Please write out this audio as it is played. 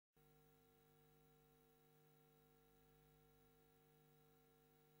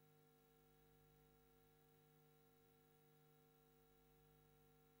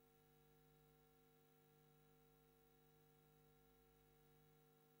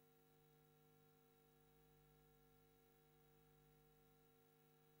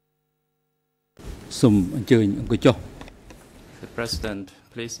The President,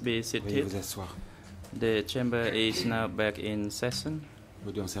 please be Veuillez vous seated. asseoir. The chamber is now back in session.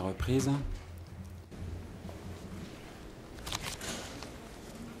 L'audience est reprise.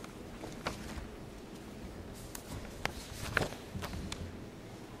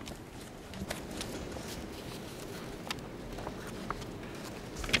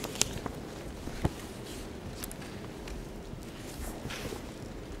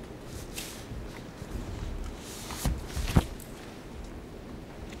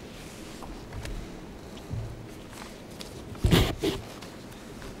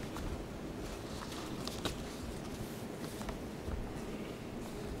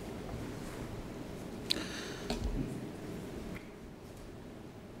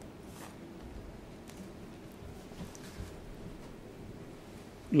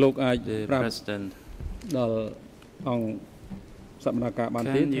 The President,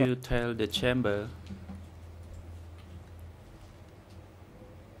 can you tell the chamber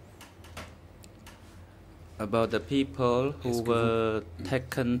about the people who were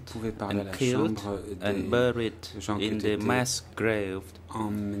taken and killed and buried in the mass grave,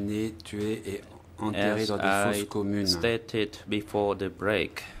 Emmenés, tués et enterrés as dans des fosses I communes. stated before the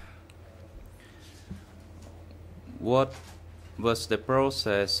break? What was the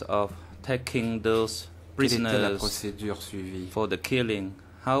process of taking those Quelle était la prisoners procédure suivie? for the killing?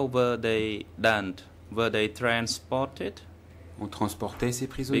 How were they done? Were they transported? On transportait ces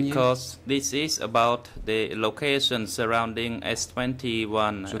prisonniers? Because this is about the location surrounding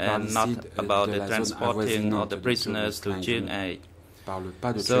S21 Je parle and not ici about de the la zone transporting of avoisinante the de prisoners to Choeng Ek. Choeng Ek. Je parle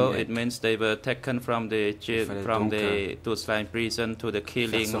pas de So Choeng Ek. it means they were taken from the fallait from donc, the Tulsline prison to the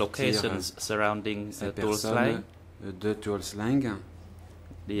killing sortir, locations surrounding Ces Tulsline. personnes de Tulsline.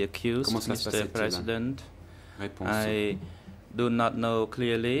 The accused, Comment cela se Mr. passait-il? President, Réponse. I do not know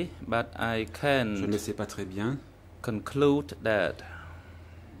clearly, but I Je can ne le sais pas très bien, conclude that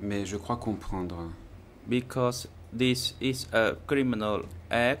mais je crois comprendre. because this is a criminal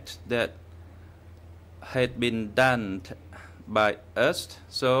act that had been done by us,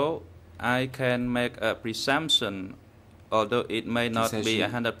 so I can make a presumption, although it may Il not be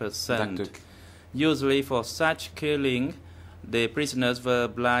s'agit 100%. d'actes Usually for such killing, the prisoners were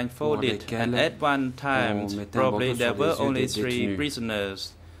blindfolded, lesquels and at one time, on mettait un probably bandeau there sur les were yeux only des 3 détenus.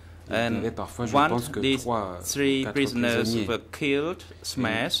 prisoners. Il y And avait parfois, je once pense que these 3 3 4 prisoners prisonniers. were killed, Et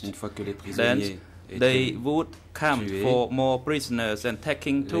smashed, une fois que les then prisonniers they étaient would come tués, for more prisoners and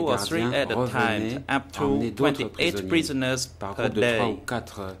taking 2 or 3 gardiens at a time, revenaient up to emmener d'autres 28 prisoners par per groupe de 3 ou day.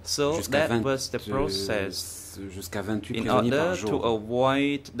 4 So jusqu'à that was the process. jusqu'à 28 In prisonniers par order to jour.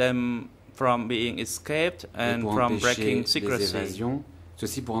 avoid them from being escaped Et and pour from empêcher breaking les secrecy. évasions,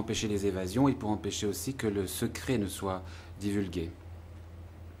 ceci pour empêcher les évasions et pour empêcher aussi que le secret ne soit divulgué.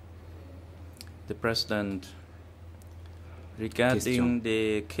 The President, regarding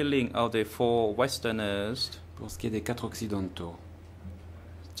the killing of the 4 Westerners, Pour ce qui est des 4 occidentaux,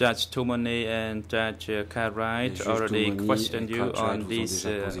 Judge Tumoni and Judge Cartwright juges already Tumoni questioned et you Cartwright on vous ont this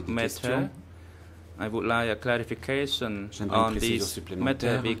déjà posé des matter. questions. I would like a clarification J'aimerais une on précision this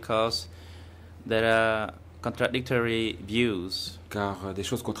supplémentaire. matter because there are contradictory views. car des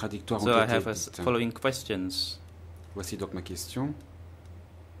choses contradictoires So ont I été have dites. following questions. Voici donc ma question.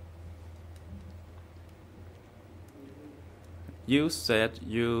 You said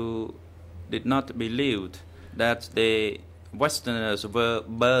you did not believe that the Westerners were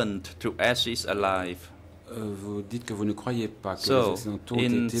burned to ashes alive. Vous dites que vous ne croyez pas que les So, Occidentaux ont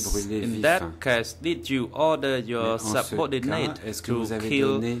in, été brûlés in vifs. that case, did you order Mais your en ce cas, subordinate est-ce que to vous avez kill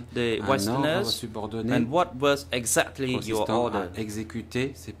donné the un ordre Westerners? subordonné And what was exactly your consistant order? à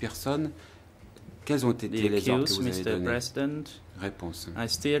exécuter ces personnes? Quels ont été The les ordres que accused, vous avez Mr. donnés? President, Réponse. I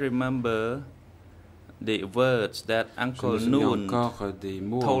still remember the words that Je me Uncle souviens Noon encore des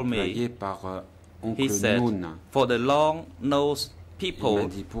mots told me. employés par He oncle said, Noon. for the long-nosed Il m'a people,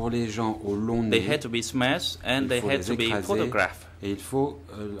 dit pour les gens au long they nez, had to be smashed and il they faut had les to be écraser photographed. et il faut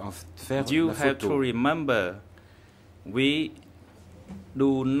en faire You la have to photo. remember, we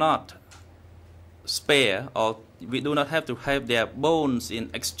do not spare or we do not have to have their bones in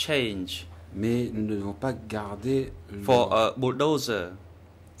exchange Mais nous ne devons pas garder for leur a bulldozer.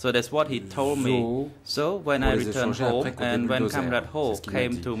 So that's what he told me. os. So when pour I les returned échanger home après contre des and when bulldozers. Comrade Ho C'est ce qu'il m'a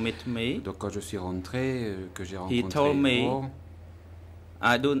came dit. to meet me, Donc quand je suis rentré, que j'ai He rencontré told me, Ho,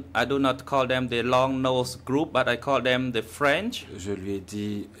 I do not call them the long-nosed group, but I call them the French. je lui ai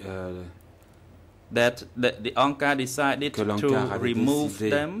dit That the Anka decided que to l'Ankar avait remove décidé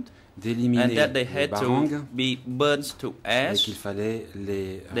them d'éliminer and that they les had barangs to be burnt to et ash. qu'il fallait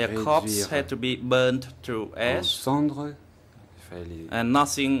les Their corpse réduire had to be burnt to en ash. cendres. Il fallait and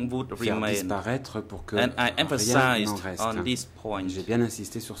nothing would faire remain. disparaître pour que And I rien n'en emphasized reste. on this point. J'ai bien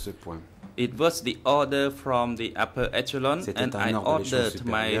insisté sur ce point. It was the order from the upper echelon, C'était and un I ordre de l'échelon ordered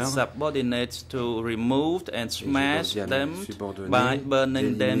my supérieur. subordinates to remove and Et j'ai smash dit à them mes subordonnés by burning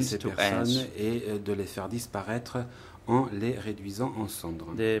them d'éliminer ces to personnes ash. et de les faire disparaître en les réduisant en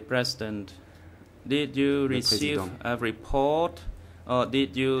cendres. The President, did you Le receive président. a report or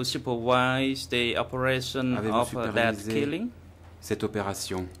did you supervise the operation Avez-vous of that supervisé killing? cette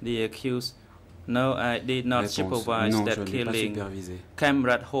opération? The accused, no, I did not Réponse, supervise non, je that ne l'ai pas killing. supervisé.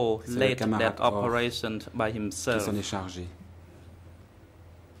 Comrade Ho C'est le led camarade that Ho operation by Qui himself. s'en est chargé.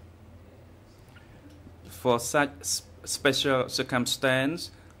 For such special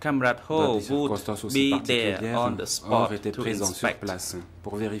circumstance, Comrade Dans Ho des would circonstances aussi be there particulières, on the Or spot était to présent sur inspect. place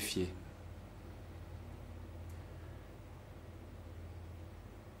pour vérifier.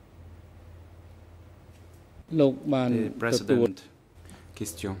 The President,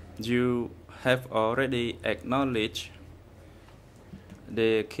 Question. you have already acknowledged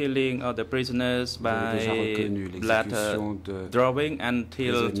the killing of the prisoners Vous avez déjà by reconnu blood l'exécution de drawing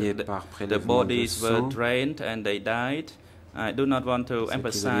until prisonniers par the prélèvement de bodies were sang. drained and they died. I do not want to Ces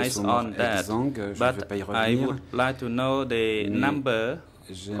prisonniers emphasize sont morts on that, exsangues, je ne vais but pas y I revenir. would like to know the Mais number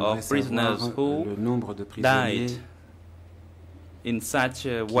J'aimerais of prisoners savoir who le nombre de prisonniers died in such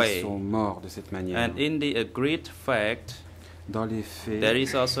a qui way. sont morts de cette manière. And in the agreed fact, Dans les faits there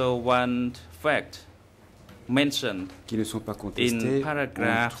is also one fact mentioned qui ne sont pas contestés, on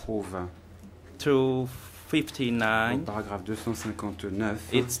paragraph trouve au 259. paragraphe 259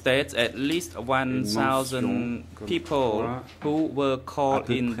 It states at least 1,000 comme people quoi who were à called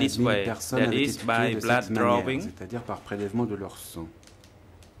peu in près this 1000 way, personnes that avaient is été tuées by de blood cette manière, drawing, c'est-à-dire par prélèvement de leur sang.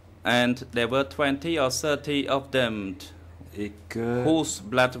 and there were 20 or 30 of them Et que whose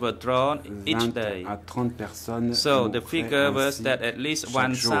blood were drawn each 20 day. à 30 personnes So the mourraient figure was ainsi that at least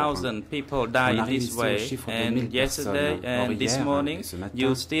chaque jour. 1,000 people died On in arrive this ici au way, chiffre de and 1000 yesterday personnes. Or and this hier morning et ce matin,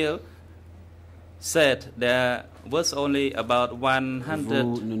 you still said there was only about 100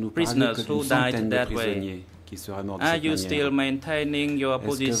 vous ne nous parlez prisoners que d'une who centaine died de that way. prisonniers qui seraient morts de Are cette you manière. still maintaining your Est-ce que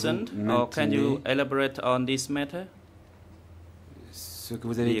position, vous or can you maintenez elaborate on this matter? Ce que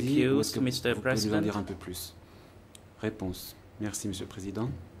vous avez The dit, ou est-ce accused, que Mr. vous pouvez nous en President? dire un peu plus? Réponse. Merci, Monsieur le Président.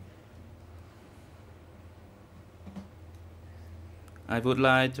 I would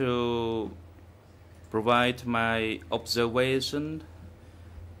like to provide my observation.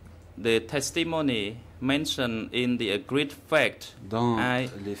 The testimony mentioned in the agreed fact, Dans I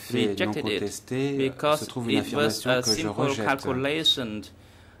les faits non rejected it contestés, se because trouve une it was affirmation a que je simple rejette. calculation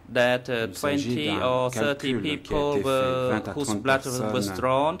that Il s'agit 20 d'un or 30 calcul qui a people été fait, 20 à whose 30 blood was personnes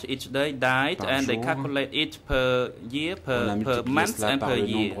drawn each day died, par and they jour. calculate it per year, On a per multiplié month, cela and par per le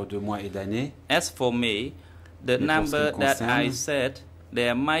year. nombre de mois et d'années. As for me, the Mais pour ce qui number me that I concerne, said,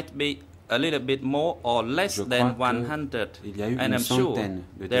 there might be a little bit more or less Je than crois 100, qu'il y a eu and une I'm sure centaine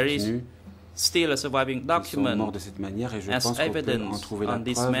de there is détenus still a surviving qui sont morts document de cette manière et je as pense qu'on peut en evidence trouver la on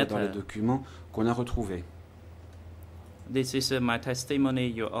this preuve dans les matter. documents qu'on a retrouvés. This is my testimony,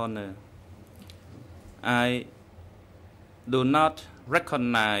 Your Honor. I do not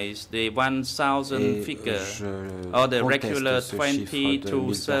recognize the 1,000 Et figure je or the conteste regular ce 20 chiffre de to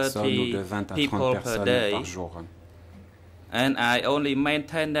 1000 personnes ou de 30 20 à 30 people per personnes day, par jour. and I only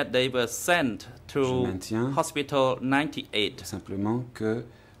maintain that they were sent Je to maintiens Hospital 98. simplement que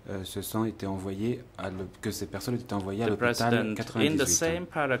ce sang était envoyé que ces personnes étaient envoyées à The l'hôpital President, in the 98. same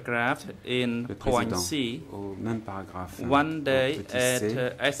paragraph, in Le point président, C, au même paragraphe, one day au petit C,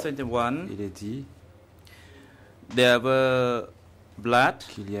 at S21, il est dit there were blood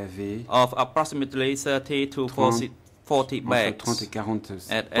qu'il y avait of approximately 30 to 40 entre bags 30 et 40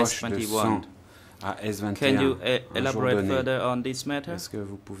 at poches de sang S21. à S21 Can you un jour elaborate donné. further on this matter? Est-ce que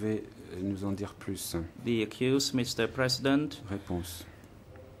vous pouvez nous en dire plus? The accused, Mr. President, Réponse.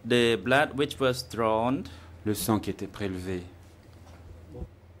 the blood which was drawn Le sang qui était prélevé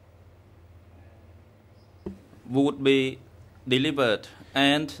would be delivered,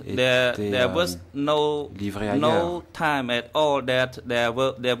 and était, there was livré ailleurs. no time at all that there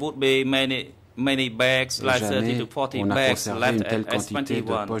would be many bags, Et like 30 jamais to 40 on a bags conservé left une telle at quantité de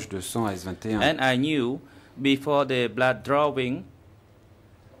S21. poches de sang à S21. And I knew before the blood drawing,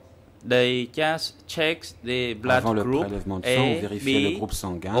 they just checked the blood Avant le group prélèvement de sang, on A, vérifiait le B, groupe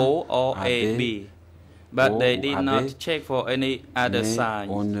sanguin O or AB, AB, but O they ou did AB, not check for any other mais sign.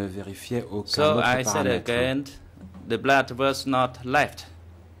 on ne vérifiait aucun So autre I said paramètre. again, the blood was not left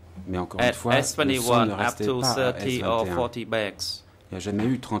Mais encore une at fois, le sang ne S21 up restait to pas à 30 or S21. 40 bags. Il n'y a jamais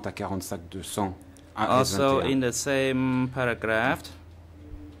eu 30 à 40 sacs de sang à Also S21. in the same paragraph,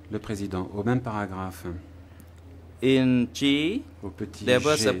 Le président, au même paragraphe, In G, au petit there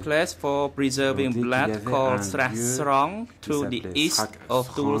was a G, place for preserving on dit qu'il y blood avait called un Srasrong qui to the s'appelait east of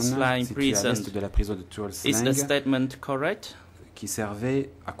Srasrong, Tulslang situé à prison. l'est de la prison de Is the Tulslang, statement correct? qui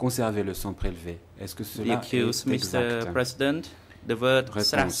servait à conserver le sang prélevé. Est-ce que The cela accused, est Mr. exact? President, the word Réponse.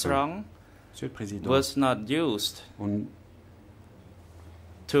 Srasrong Monsieur le Président, was not used on,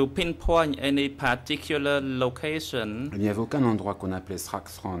 to pinpoint any particular location il n'y avait aucun endroit qu'on appelait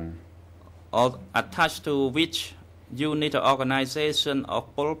Srasrong or attached to which unit or organization of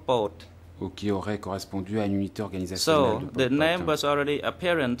Pol Pot. ou qui aurait correspondu à une unité organisationnelle So de the Pol name Pot. was already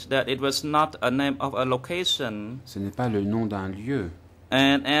apparent that it was not a name of a location. Ce n'est pas le nom d'un lieu.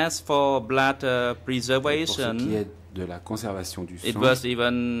 And as for blood Et pour ce qui preservation, est de la conservation du it sang, was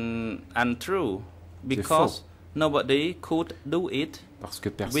even untrue because nobody could do it parce que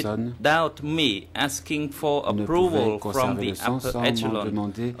personne without me asking for ne approval pouvait from conserver the le sang upper sans m'en echelon.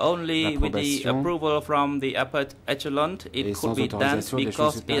 demander Only with the l'approbation approval from the upper echelon et it sans could be done autorisation des because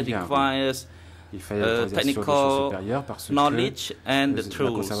choses it supérieures. requires Il fallait l'autorisation des technical choses supérieures parce que knowledge and the la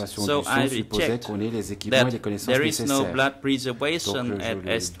truth. conservation So du I sang supposait reject qu'on ait les équipements et les that connaissances there is no nécessaires. blood Donc, preservation je at le dis,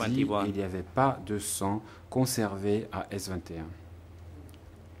 S21. il n'y avait pas de sang conservé à S21.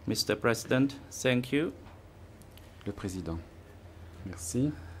 Mr. President, thank you. Le Président.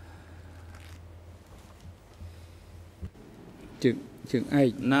 Merci. Choeng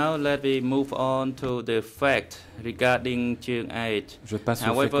Ek. Now let me move on to the fact regarding Choeng Ek. Je passe au fait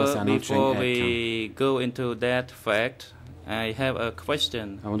However, concernant before Choeng Ek. we go into that fact, I have a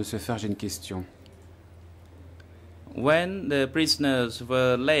question. Avant de se faire, j'ai une question. When the prisoners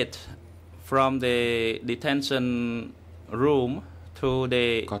were led from the detention room to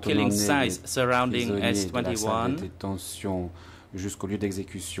the Quand on killing emmenait sites les surrounding prisonniers de la salle de S21, détention jusqu'au lieu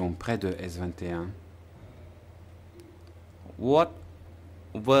d'exécution près de S21, what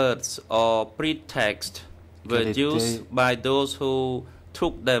words or pretext were Quel used était- by those who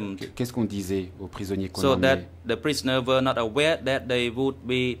took them qu'est-ce qu'on disait aux prisonniers qu'on so that emmenait? the prisoners were not aware that they would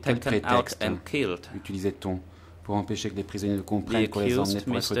be Quel taken out prétexte and killed? Utilisait-on pour empêcher que les prisonniers ne The comprennent qu'on les emmenait accused,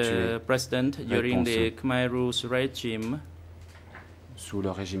 pour être Mr. tués President, during the Réponse. Khmer Rouge regime, sous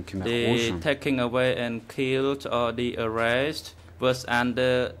le régime Khmer the Rouge? taking away and killed or the arrest was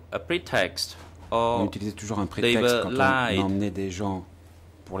under a pretext On or utilisait toujours un they prétexte were quand lied. on emmenait des gens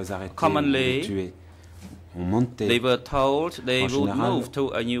pour les arrêter ou Commonly, les tuer. On they mentait. were told they En would général, move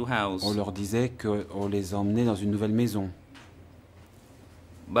to a new house. On leur disait qu'on les emmenait dans une nouvelle maison.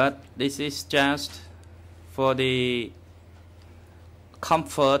 But this is just for the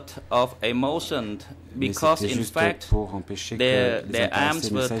comfort of emotion Mais because c'était in juste fact pour empêcher que their les arms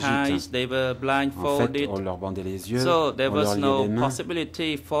intéressés ne were s'agitent. tied, they were En fait, blindfolded, on leur bandait les yeux, so there on leur was liait no les mains,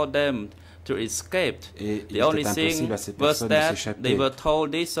 possibility for them to escape. et il The only était thing impossible à ces was personnes de that they s'échapper. were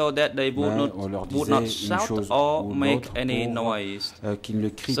told this so that they would Mais on leur would not disait une shout chose or ou make l'autre any pour noise. qu'ils ne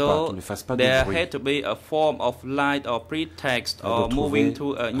crient pas, So qu'ils ne fassent pas de there bruit. had to be a form of light or pretext De or trouver moving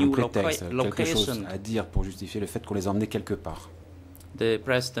to a un new prétexte, quelque chose location. à dire pour justifier le fait qu'on les emmenait quelque part. The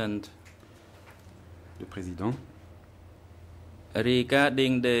President, Le président,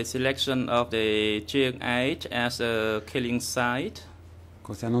 regarding the selection of the Choeng Ek as a killing site,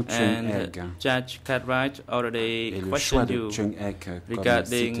 concernant Choeng and Ek Judge Cartwright already et le choix questioned de you Choeng Ek comme site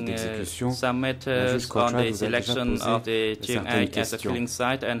regarding d'exécution, some la matters juge on Cartwright the vous a déjà selection posé of the Choeng certaines Ek as a questions. killing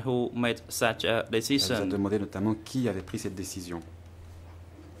site and who made such a elle vous a decision. demandé notamment qui avait pris cette décision.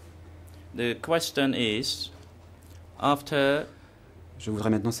 The question is, after Je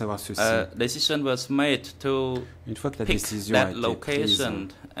voudrais maintenant savoir ceci. a decision was made to Une fois que la pick décision a that été prise location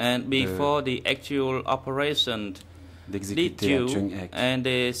and before the actual operation, did d'exécuter à you Choeng Ek, and the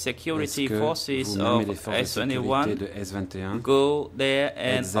est-ce security que forces vous-même et of les forces de sécurité S21 de S21 go there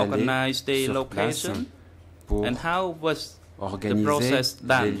and êtes allés organize the sur place location? pour And how was the organiser process les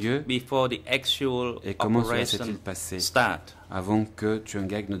done lieux before the actual et comment cela s'est-il operation passé start? avant que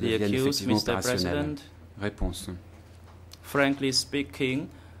Choeng Ek ne The devienne accused, effectivement Mr. opérationnel? President, Réponse. frankly speaking,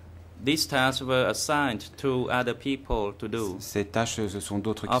 these tasks were assigned to other people to do. Ces tâches, ce sont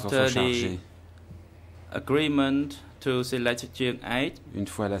d'autres qui s'en After sont chargés. Agreement to select Choeng Ek, Une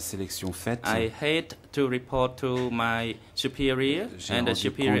fois la sélection faite, I had to report to my superior, j'ai and the rendu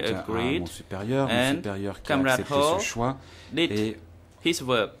superior compte à agreed. mon supérieur and qui a Comrade accepté Ho ce choix Did et his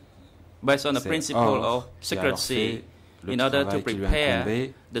work based on the c'est principle Or of qui a alors secrecy fait le in order to travail qui lui prepare incombait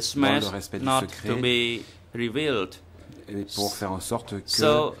the dans le smash respect du not secret to be revealed. et pour faire en sorte que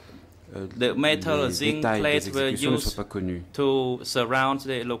So the metal les zinc détails des plates were exécutions ne soient used pas connus. to surround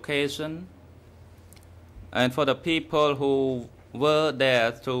the location, and for the people who were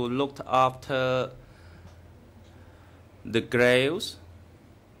there to look after the graves,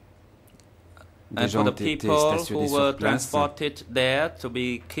 Des and gens for the ont été people stationnés who sur were place transported there to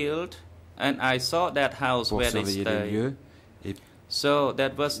be killed, and I saw that house pour where they surveiller les stayed. lieux. Et So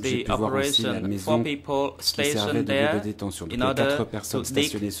that was j'ai the pu voir aussi la operation. maison 4 people qui servait stationed de lieu de there détention. Donc in il y a order 4 to personnes dig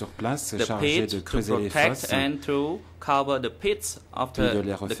stationnées sur place, the chargées de pit, to creuser les protect fosses, and to cover the pits puis de after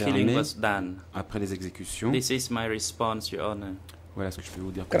les the killing refermer was done. après les exécutions. This is my response, Your Honor. Voilà ce que je peux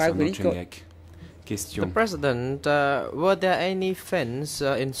vous dire concernant Choeng Ek. The Question. President, were there any fence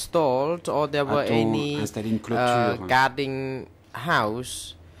installed or there were A-t-on any installé une clôture guarding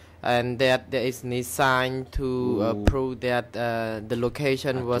house and that there is any sign to Ou prove that the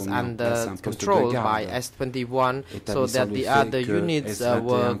location was a-t-on mis en place under un poste de control by garde S21 so établissant that le the fait other que units S21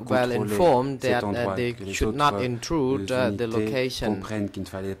 were well contrôlait informed cet that endroit, they que les should not autres intrude the unités location? comprennent qu'il ne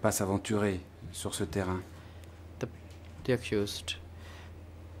fallait pas s'aventurer sur ce terrain. The accused.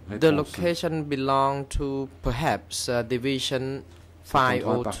 The Réponse. location belonged to perhaps Division Cet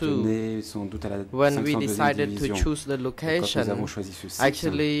endroit 502. appartenait sans doute à la When we 502e decided to division. choose the Et quand nous location, avons choisi ce site,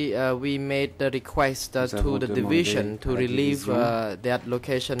 actually we made the request Nous to avons the demandé division à to la relieve division that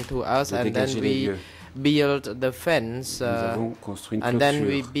location to us, de and then dégager les we lieux. built the fence, Nous avons construit une and then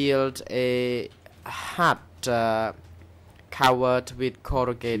we clôture, built a hut covered with puis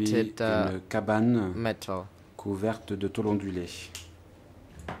corrugated une cabane metal. couverte de tôle ondulée.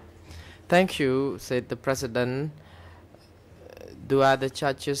 Thank you, said the President. Do other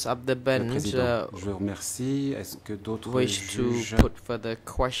judges of the Le bench Président, je vous remercie. Est-ce que d'autres wish to juges put further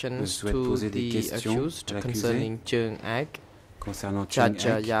questions souhaitent to poser des the questions accused à l'accusé concerning Choeng Ek? concernant Choeng Judge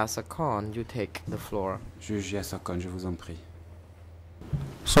Ek? Yasakon, you take the floor. Juge Yasakon, je vous en prie.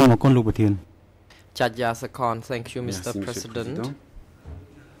 សូមអរគុណលោកប្រធាន Judge Yasakon, thank you, Merci, Mr. Monsieur le President. Président.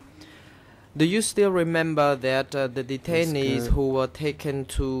 Do you still remember that the detainees que who were taken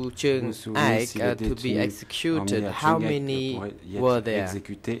to Choeng vous vous souvenez Ek si les to be détenus executed, emmenés à how Choeng Ek many pour y être were there?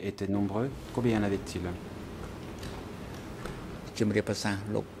 exécutés étaient nombreux? Combien y en avait-il? ជំរាបប្រសាសន៍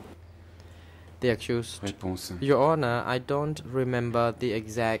លោក The accused. Réponse. Your Honor, I don't remember the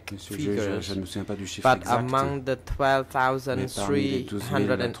exact Monsieur le juge, figures, je ne me souviens pas du chiffre but exact. among the Mais parmi les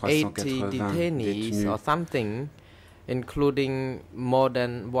 12,380 detainees détenus, or something, including more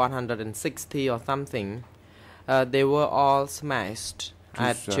than 160 or something, they were all smashed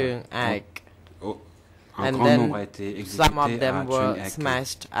at Tous, Choeng Ek. un And grand then nombre a été some of exécuté them à were Choeng Ek.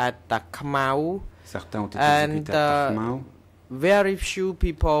 smashed at Takmau. Certains ont été and, exécutés à Takmau Very few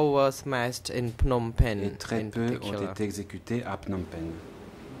people were smashed in Phnom Penh et très in peu ont particular. été exécutés à Phnom Penh.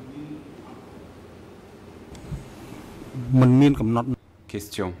 មិនមានកំណត់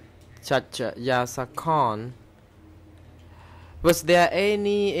Question. Judge Yasakon, was there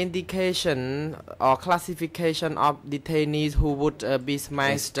any indication or classification of detainees who would be Est-ce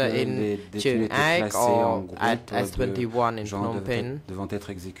smashed que in les détenus Choeng étaient Ek classés en or at groupe S21 in de gens Phnom Penh? devant être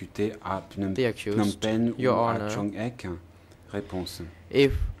exécutés à Phnom The accused. Phnom Penh ou Your à Honor. Choeng Ek? Réponse.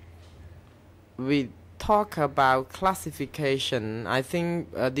 If we talk about classification, I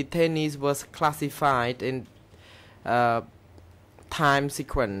think detainees was classified in time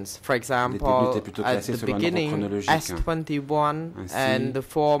sequence. For example, étaient plutôt at classés the selon un ordre beginning, chronologique. S21 Ainsi, and the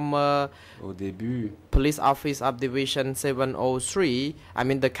former Au début, police office of division 703, I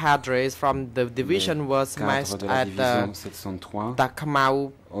mean the cadres from the division was cadres smashed de la at division 703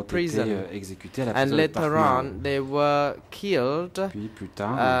 Takmau ont prison. été exécutés à la And prison de later Pakmau. on, they were killed Puis plus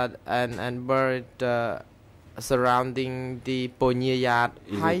tard, and buried surrounding the Ponyayat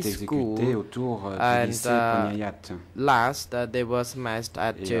ils ont High été School. exécutés autour and, du lycée Ponyayat. Last, they were smashed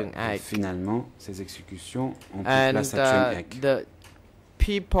at Et Choeng Ek. finalement, ces exécutions ont pris And place à Choeng Ek. the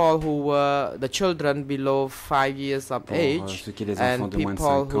people who were the children below 5 years of Pour age ceux qui est les enfants and de moins de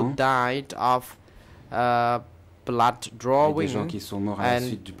people 5 who ans, died of blood et des gens drawing qui sont morts à la and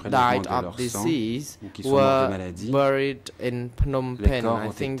suite du prélèvement died de of leur sang, disease ou qui sont morts de were maladie, buried in Phnom Les Penh. corps I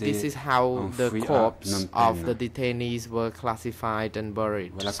ont think été this is how the enfouis à corpses Phnom of Penh. the detainees were classified and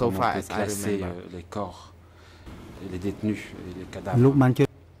buried, Voilà so comment far on peut as I classer remember. les corps, et les détenus, et les លោក cadavres. បានជឿ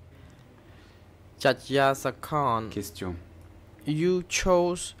Judge Yasakon, Question. you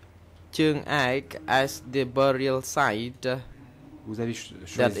chose Choeng Ek as the burial site Vous avez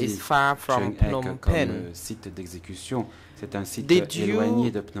that is choisi far from Choeng Phnom Ek comme Penh. site d'exécution. C'est un site Did you éloigné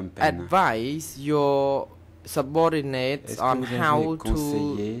de Phnom Penh. Advise your subordinates Est-ce que on vous how avez to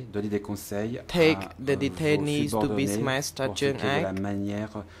conseillé, donné des conseils take à the vos detainees to be subordonnés smashed at pour ce qui est Choeng de la Ek? manière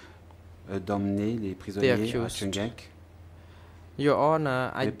d'emmener les prisonniers à accused. Choeng Ek? Your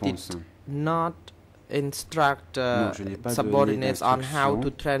Honor, I Réponse. did not instruct Non, je n'ai pas donné subordinates on how to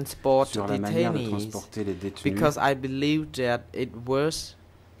d'instruction transport sur la manière de detainees transporter les détenus because I believe that it was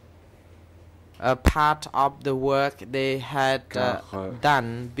part of the work they had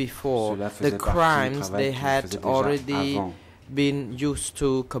done before, the crimes they had already been used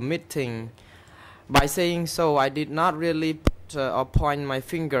to committing. By saying so, I did not really put or point my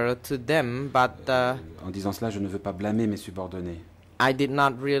finger to them, but en disant cela, je ne veux pas blâmer mes subordonnés. I did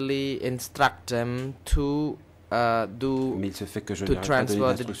not really instruct them to Mais il se fait que je leur ai pas donné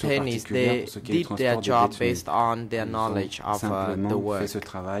transfer the d'instructions detainees. particulières They pour ce qui est du did their transport job des based détenus. on their Ils knowledge ont of the simplement work. fait ce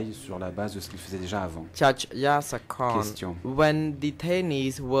travail sur la base de ce qu'ils faisaient déjà avant. Judge Yasakon, Question. when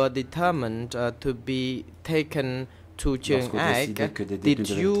detainees were determined to be taken to Choeng Lorsqu'on décidait Ek, que des did détenus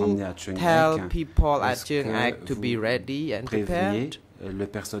devaient être you emmenés à Choeng tell Ek, people at est-ce Choeng que Ek to be vous ready and préveniez prepared? le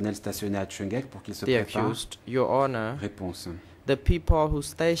personnel stationné à Choeng Ek pour qu'il se The prépare? accused, Your Honor, Réponse. the people who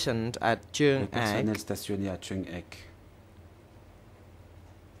stationed at Le Choeng personnel Ek stationné à Choeng Ek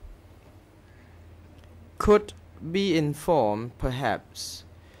could be informed, perhaps,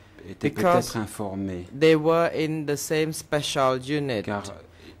 était because peut-être informé, they were in the same special unit. car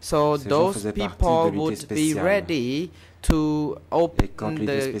So ces gens those faisaient partie people de l'unité would be spéciale. ready to Et quand open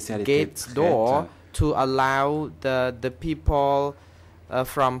l'unité the spéciale était gates prête door to allow the people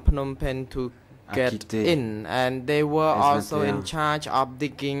from Phnom Penh to à get quitter in, and they were also in S21 charge of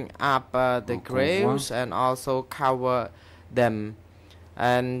digging up the en graves and also cover them.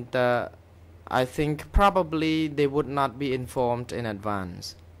 And I think probably they would not be informed in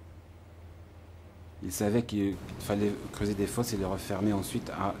advance. ils savaient qu'il fallait creuser des fosses et les refermer ensuite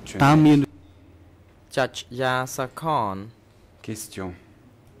à តាម Choeng មាន Ek. Judge Yasakon, Question.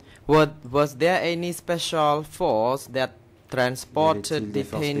 was there any special force that Y avait-il transported des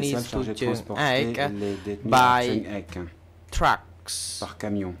forces detainees spéciales to chargées de Choeng transporter Ek les détenus by à Choeng Ek trucks, par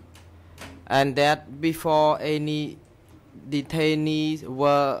camion? and that before any detainees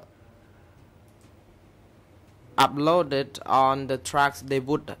were uploaded on the trucks, they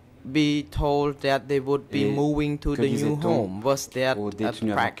would be told that they would be Et moving to que the new disait-on home. Was that Aux a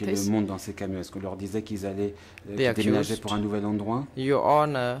détenus avant qu'ils practice? montent dans ces camions, est-ce qu'on leur disait qu'ils allaient They déménager accused. pour un nouvel endroit? Your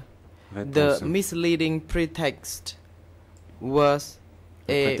Honor, the Réponse. misleading pretext was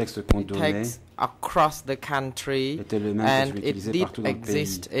Le a prétexte qu'on donnait pretext across the country, était le même que and celui it utilisé did partout dans le pays.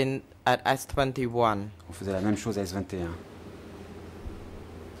 exist at S21. On faisait la même chose à S21.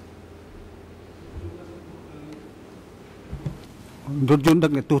រថយន្តដឹ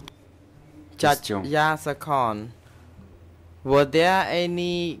កអ្នកទោស Judge Question. Yasakon, were there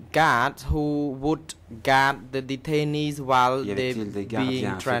any guards who would guard the detainees while Y they avait-il des being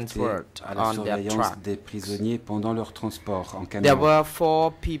gardiens transferred affectés à la on their surveillance truck? des prisonniers pendant leur transport en There camion? were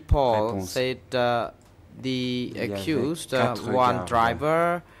 4 people, Réponse. said the Il y avait accused, 4 one gardes.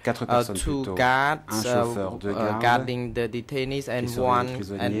 driver, 4 personnes 2 plutôt. guards Un chauffeur de garde guarding the detainees, and qui surveillait les one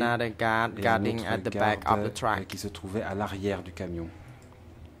prisonniers, another guard et un guarding autre at the back of the garde truck. qui se trouvait à l'arrière du camion.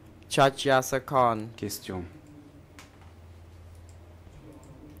 Judge Yasakon, Question.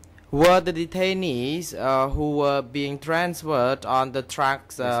 were the detainees who were being transferred on the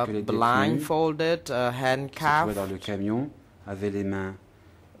trucks Est-ce que les détenus blindfolded, Qui se trouvaient handcuffed? dans le camion avaient les mains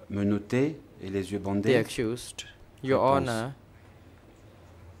menottées et les yeux The bandés? accused, Your Réponse. Honor,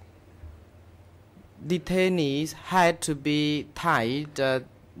 detainees had to be tied.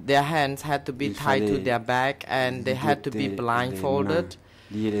 Their hands had to be Il tied to fallait their back, and they had to be ligoter les blindfolded.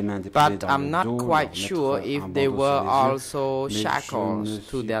 lier les mains des prisonniers But dans I'm le not dos, quite leur sure mettre if un they bandeau were sur les yeux, also mais je shackles ne to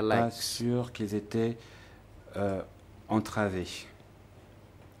suis their pas legs. sûr qu'ils étaient entravés.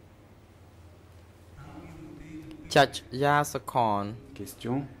 Judge Yasakon,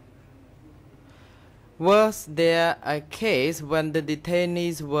 Question. was there a case when the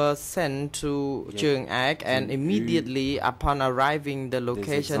detainees were sent to Y a- Choeng Ek, and y a eu immediately upon arriving the Des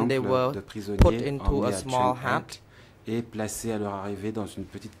location they exemples were de put prisonniers into emmenés a à small Choeng Ek hut? et placés à leur arrivée dans une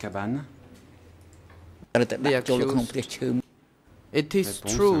petite cabane? ត្រូវតែដាក់ចូលទៅក្នុង accused. ផ្ទះឈើ It is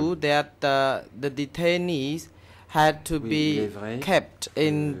Réponse. true that the detainees had to Oui, be il est vrai kept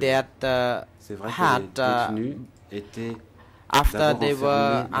in que that C'est vrai que hut les détenus étaient after d'abord they were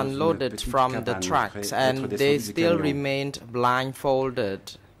enfermés dans une unloaded petite from the cabane trucks, après and être they descendus du still camion. remained blindfolded,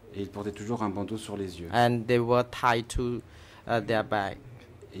 Et ils portaient toujours un bandeau sur les yeux. and they were tied to their back.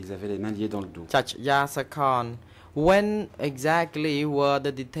 Et ils avaient les mains liées dans le dos. Judge Yasakon, when exactly were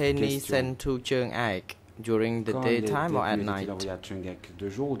the detainees Question. sent to Choeng Ek? During the Quand les daytime or at détenus étaient night? envoyés à Choeng Ek, de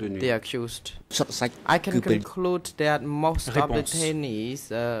jour ou de nuit? The accused. សុទ្ធសាច់ I can Good point. conclude that most of the Réponse. detainees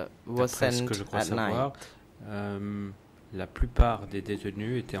were D'après ce sent que je crois at savoir, night. la plupart des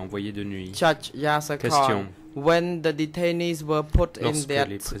détenus étaient envoyés de nuit. Judge Yasakon, Question. when the detainees were put in Lorsque les that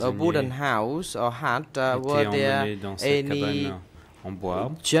prisonniers wooden house or hut, were étaient there emmenés dans cette any cabane en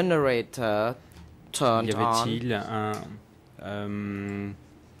bois. generator Y turned on? avait-il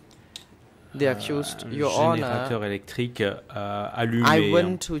The accused, Your générateur Honor, électrique I allumé.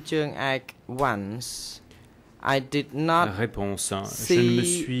 went to Choeng Ek once. I did not Réponse. Je ne me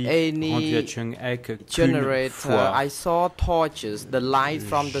suis rendu à Choeng Ek qu'une generator. fois. I saw torches, the light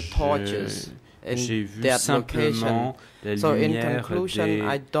from the torches J'ai in vu that location. simplement la So in lumière conclusion,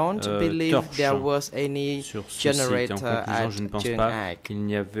 I des don't believe torches there was any sur ce site. En generator conclusion, at je ne pense Choeng pas Ek.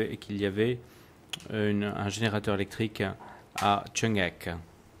 qu'il y avait un générateur électrique à Choeng Ek.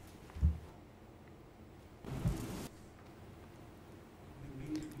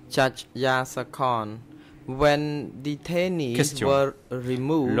 Judge Yasakon, when detainees Question. were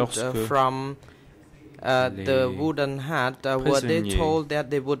removed Lorsque from the wooden hut, were they prisonniers told that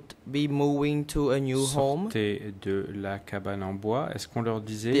they would be moving to a new home? Sortaient de la cabane en bois. Est-ce qu'on leur The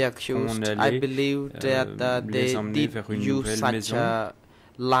disait accused, qu'on I allait believe that les they emmener did vers une use nouvelle such maison? a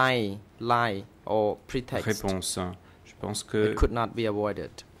lie or pretext. Réponse. Je pense It que could not be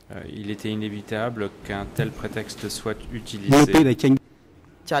avoided. il était inévitable qu'un tel prétexte soit នៅ utilisé. ពេលដែលចេញ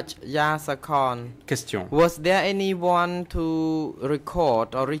Judge Yasakon, Question. was there anyone to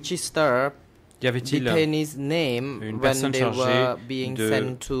record or register Y avait-il detainees' name une when personne they were chargée being de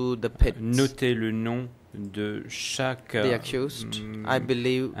sent to the pit? noter le nom de chaque The accused, I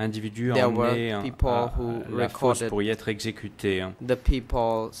believe individu there emmené were people à who la fosse recorded pour y être exécuté the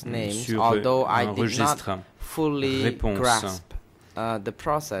people's names, sur although I un did not registre. fully Réponse. grasp the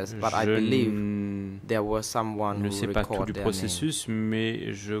process, but I Je believe ne there was someone who sais pas tout recorded du their name. processus,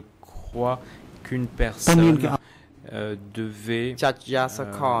 mais je crois qu'une តែមាន personne គេ devait Judge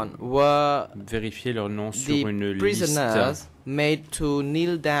Yasakon, were vérifier leur nom sur the une liste. prisoners made to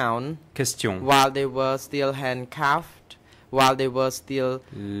kneel down Question. while they were still handcuffed, while they were still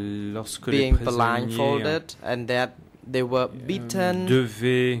Lorsque les being prisonniers blindfolded, and that they were beaten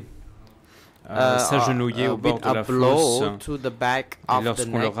devaient s'agenouiller au bord with de a la blow fosse, to the back et of the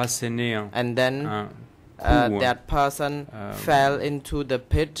lorsqu'on neck, leur assénait and then un that person fell into the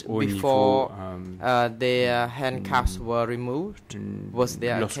pit au before niveau, their handcuffs were removed. Was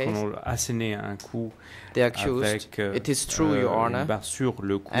there a lorsqu'on case? leur assénait un coup The accused, avec it is true, Your une Honor. barre sur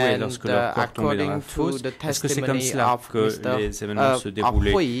le cou, et And lorsque leur corps tombait dans la according fosse, to the est-ce que c'est comme testimony cela of que les événements se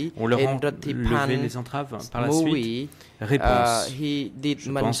déroulaient? Hui On leur in enlevait Ratipan les entraves par la suite? movie, Réponse. he did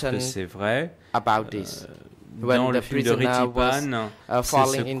Je pense mention que c'est vrai. about this. Dans When le the film de prisoner was Retipan, c'est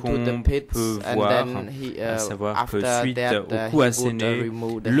falling ce into the qu'on pits, peut and voir, then he, à savoir que after suite that, au coup he would asséné,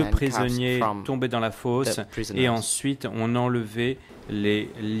 remove the le handcuffs prisonnier from tombait dans la fosse the prisoners. et ensuite on enlevait les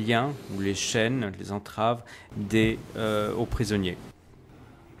liens ou les chaînes, les entraves aux prisonniers.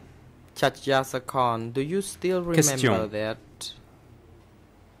 Judge Yasakon, do you still remember Question. that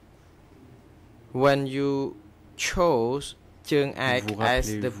when you chose Choeng Ek Vous as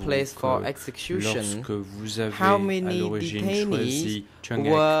the rappelez-vous place for que execution, lorsque vous avez how à many l'origine detainees choisi Choeng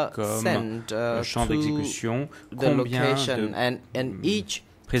Ek were comme sent champ to d'exécution, the combien location, de and each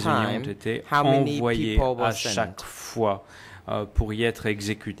prisonniers time, ont été how many envoyés people were à sent? chaque fois pour y être The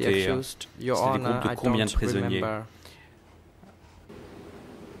exécutés? accused, Your C'est des Honor, groupes de I combien de don't prisonniers? remember.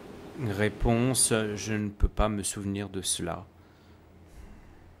 Réponse, je ne peux pas me souvenir de cela.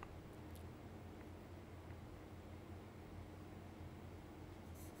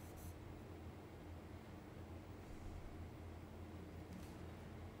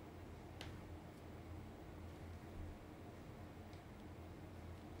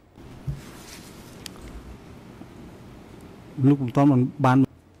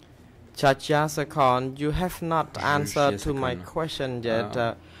 Judge Yasakon, you have not answered to my Yasakon. question yet.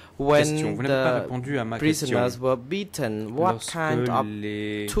 Question. When Vous n'avez pas the répondu à ma prisoners question. were beaten, what Lorsque kind of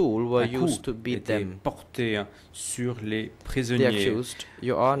les tool were coups used to beat étaient them? portés sur les The prisonniers, accused,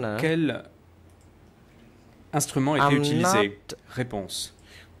 Your Honor, quel instrument était I'm utilisé? not Réponse.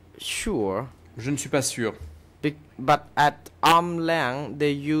 sure, Je ne suis pas sûr. but at arm length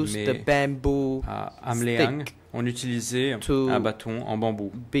they used the Mais bamboo À Amléang, stick on utilisait to un bâton en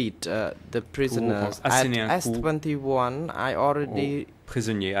bambou. beat the prisoners. At asséner un coup S21, I already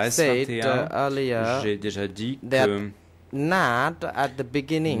Prisonniers. À said S21, earlier j'ai déjà dit that que Nad at the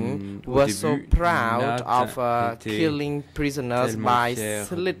beginning au was so début, proud Nad of était killing prisoners tellement by fier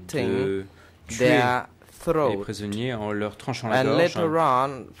slitting de tuer their les throat. prisonniers en leur tranchant la And gorge. later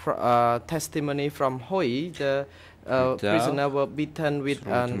on, testimony from Hui, the Plus tard, prisoner were beaten with Selon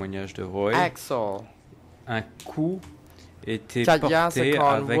le an témoignage de Roy, axle. un coup était Judge porté Yasakon,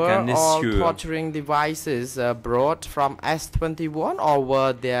 avec were un all essieu. torturing devices brought from S21, or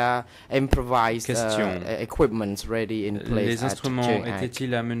were there improvised Question. equipments ready in place Les at instruments Choeng Ek?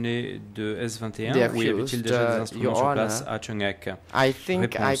 étaient-ils amenés de S21 The ou y avait-il accused, déjà des Your instruments sur place Honor, à Choeng Ek? I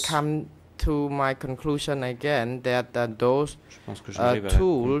think I Réponse. come to my conclusion again that those Je pense que j'arrive à la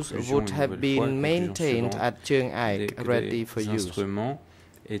tools conclusion would une have nouvelle fois, been conclusion maintained suivante, at Choeng Ek, que ready for les use. instruments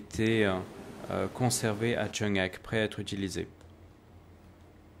étaient conservés à Choeng Ek, prêts à être utilisés.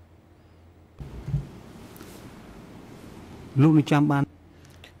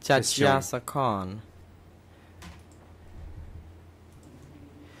 Chachasakorn.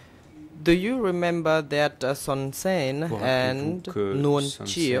 Do you remember that Son Sen and Nuon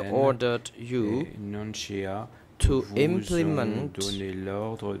Chia ordered you to implement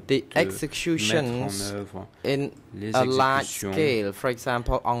the executions in a large scale, for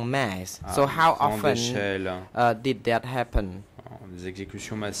example, en masse? So how often did that happen? Des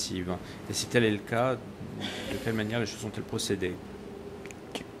exécutions massives. Et si tel est le cas, de quelle manière les choses ont-elles procédé?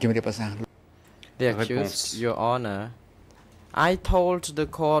 The accused, Your Honor, I told the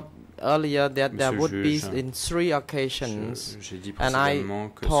court earlier that there would be in 3 occasions, and I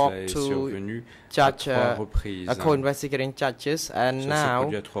talked to judge, co-investigating judges, and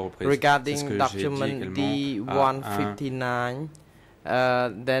now regarding document D-159,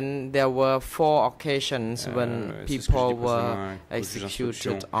 then there were 4 occasions when people were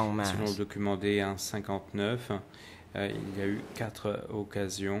executed en masse. Selon le document D-159, il y a eu 4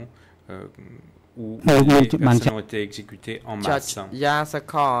 occasions où les personnes ont été exécutées en masse.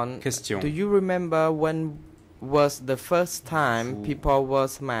 Question. Do you remember when was the first time people were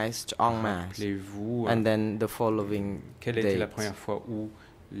smashed en masse? And then the following quelle était la première fois où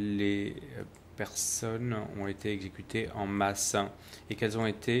les personnes ont été exécutées en masse et quelles ont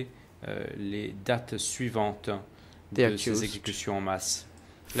été les dates suivantes de ces exécutions en masse?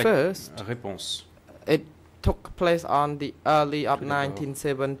 First, réponse. It took place on the early of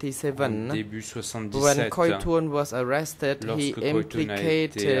 1977. When Khoi Thuon was arrested, he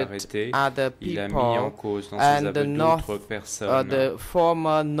implicated other people and the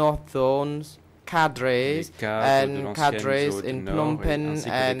former North Zone's cadres and cadres in Phnom Penh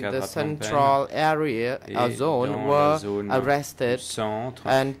and the central area zone were arrested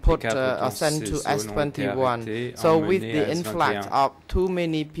and put sent to S21. So with the influx of too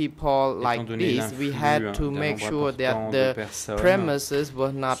many people like this, we had to make sure that the premises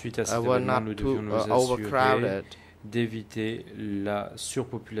were not too overcrowded. D'éviter la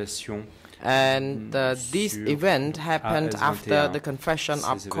surpopulation. And this event happened after the confession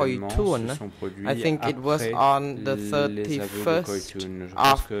of Khoi Thuon. I think it was on the 31st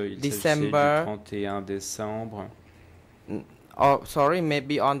of December. Oh, sorry,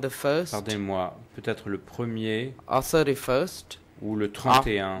 maybe on the 1st. Pardonnez-moi, peut-être le 1er or 31st ou le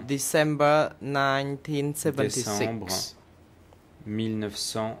 31 December 1976. Décembre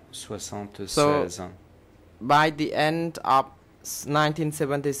 1976. So, by the end of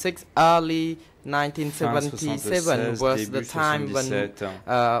 1976, early 1977 was the time when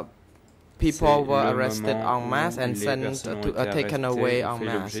people were arrested en masse and sent taken away en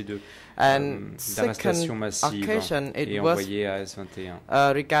masse. And second occasion, it was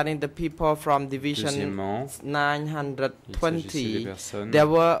regarding the people from Division 920. There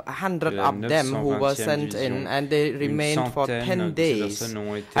were 100 of them who were sent in, and they remained for 10 days.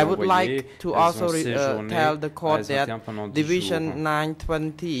 I would like to also tell the court that Division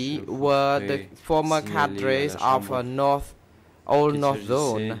 920 were the former cadres of Old North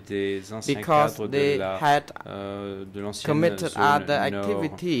Zone, because they had committed other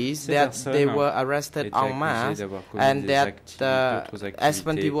activities, that they were arrested en masse, and that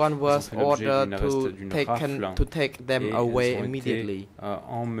S21 was ordered to take them away immediately.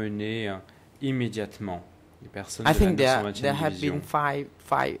 I think there have been five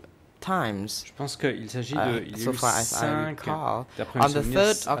times. Je pense qu'il s'agit de so far as I recall. On the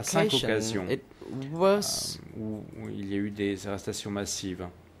third occasion, it was où il y a eu des arrestations massives,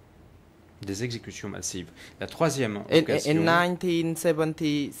 des exécutions massives. La troisième occasion, in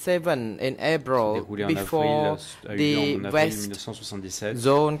 1977, in April, before the West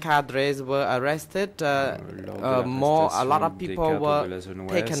Zone cadres were arrested, a lot of people were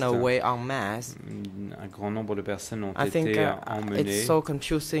taken away en masse. Un grand nombre de personnes ont I think it's so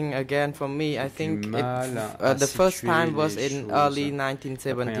confusing again for me. I think the first time was in early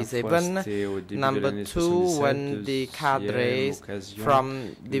 1977. Number 2, when the cadres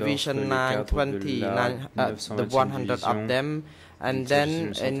from Division 920, the 100 of them, And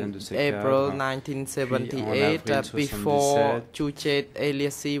then in April 1978, before Choeng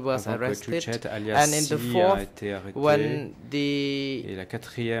Ek was arrested, and in the fourth, when the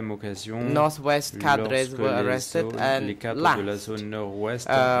Northwest cadres were arrested, and last,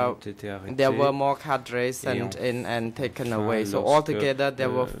 there were more cadres sent in and taken away. So altogether,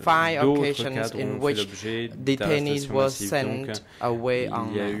 there were 5 occasions in which detainees were sent away en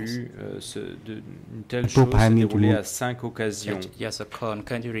masse. Une telle chose s'est déroulée à 5 occasions. Yes,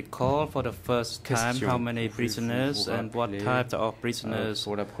 can you recall for the first time how many prisoners and what type of prisoners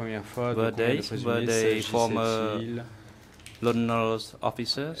pour la première fois, were they former Lone Nol's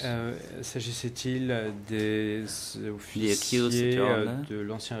officers? S'agissait-il des officiers de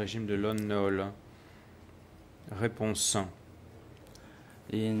l'ancien régime de Lone Nol? Réponse.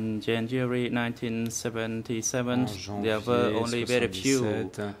 In January 1977, there were only very few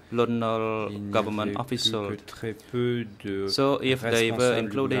Lone Nol government officials. So if they were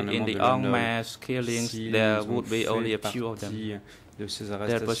included in the en masse killings, there would be only a few of them.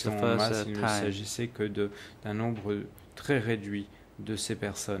 That was the first Il ne time. s'agissait que d'un nombre très réduit de ces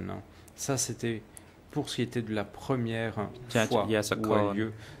personnes. Ça, c'était pour ce qui était de la première fois où a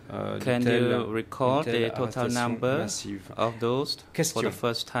lieu Can you recall the total number of those for the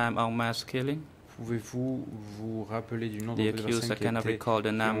first time en masse killing? Pouvez-vous vous rappeler du nombre The de accused, personnes I cannot recall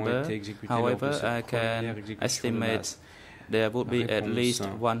the number. However, I can estimate there would be at least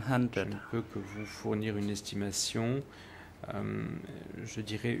 100. Je ne peux que vous fournir une estimation, je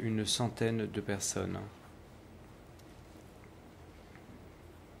dirais une centaine de personnes.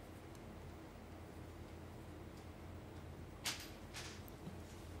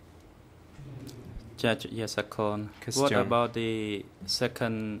 Judge Yasakon, what about the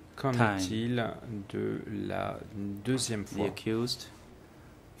second Qu'en time? est-il de la deuxième The fois? accused,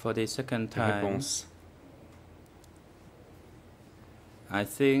 for the second time, Réponse. I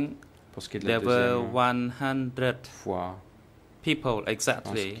think Pour ce qui est de la there were deuxième 100 fois, people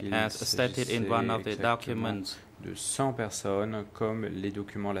exactly qu'il as stated in one of the exactement documents. de 100 personnes, comme les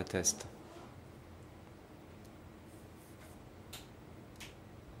documents l'attestent.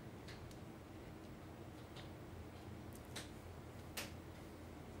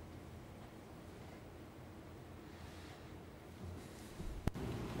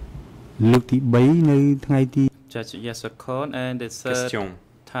 Judge Yasakon, and the third Question.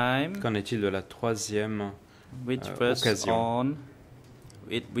 time, Qu'en est-il de la troisième which was occasion,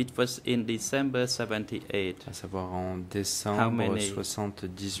 which was in December 78? à savoir en How décembre many?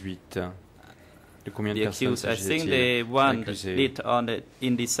 78? De combien de The personnes accused, I think s'agissait-il? the one L'accusé. did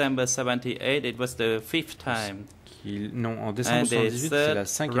in December 78, it was the 5th time. Non, en décembre And the 78, c'est la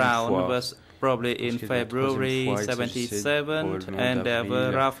third 5e round fois. was probably in Parce que la troisième February fois, il s'agissait 77, probablement and there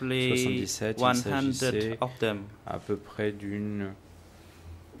were d'avril roughly 77, il 100 s'agissait of them. à peu près d'une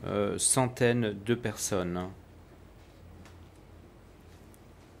centaine de personnes.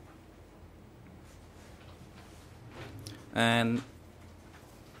 And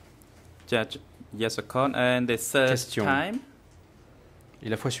Judge Yasakon, and the third Question. time, Et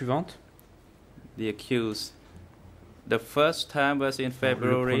la fois suivante? the accused. The first time was in Le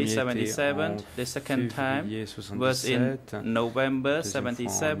February premier était 77. en The second time février was in 77, November deuxième fois en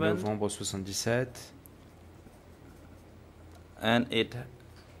 77, novembre 77,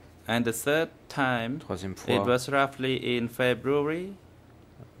 and the third time troisième it fois was roughly in February.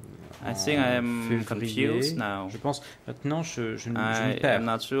 I think I am confused now. Je pense maintenant je m'y I perds. am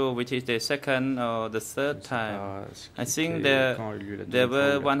not sure which is the second or the Je third ne sais time. pas ce qui I think était- quand a eu lieu la There deuxième fois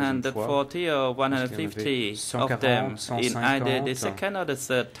were ou la troisième fois. 140 or qu'il y en 150 avait of them 140, in either the 150, second or the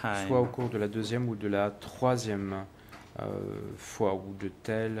third soit au time. cours de la deuxième ou de la troisième fois où de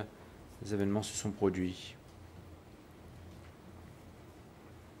tels événements se sont produits.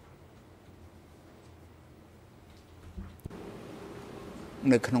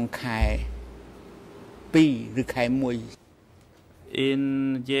 Dans ក្នុងខែ 2 ឬខែ 1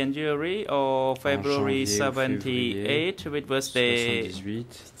 In January or February janvier ou février 78, which was the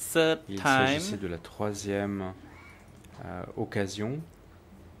 78, third il time, s'agissait de la troisième occasion.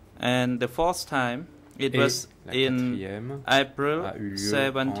 and the fourth time, it Et was la in quatrième April a eu lieu en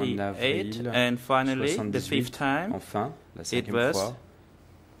 78, avril and finally, the 78. fifth time, Enfin, la it cinquième was fois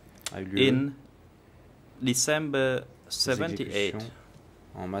a eu lieu. in December Les 78. exécutions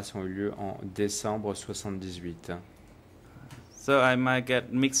en masse ont eu lieu en décembre 78. So I might get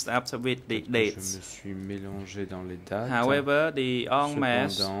mixed up with the Je me dates. suis mélangé dans les dates. However, the en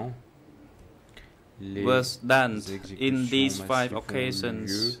masse Cependant, les was done exécutions in these 5 massives ont eu lieu,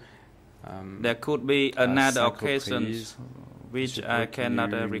 occasions. euh, There could be à another 5 occasion reprises. which Il se I peut qu'il y ait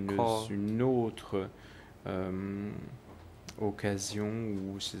cannot eu recall. une autre occasion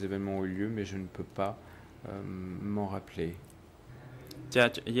où ces événements ont eu lieu, mais je ne peux pas m'en rappeler.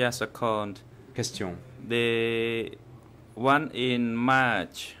 Judge Yasakon. Question. The one in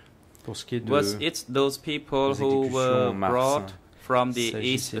March. Pour ce qui est de was it those people who were brought from the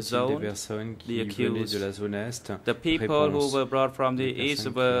East Zone, the accused? De la zone Est? The people who were brought from the East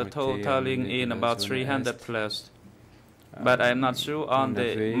were totaling in about 300 plus. But I'm not sure on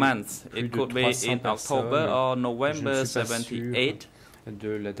the month. It could be in October or November 78.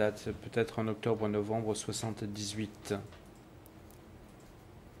 De la date, peut-être en octobre ou novembre 78.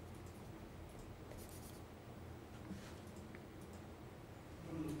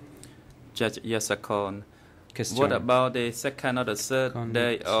 Judge Yasakon. Question. What about the second or the third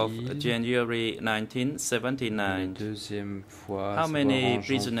day of January 1979? Deuxième fois, how many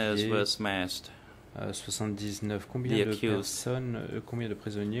prisoners were smashed? 79. Combien de personnes, combien de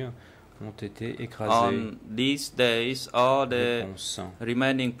prisonniers ont été écrasés? On these days, all the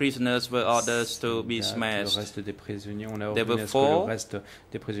remaining prisoners were ordered to be smashed. Le reste des prisonniers, on a there were ordonné à ce que 4 le reste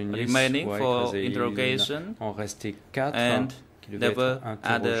des prisonniers remaining soient for écrasés. interrogation. Il en restait 4 and qui devaient there were être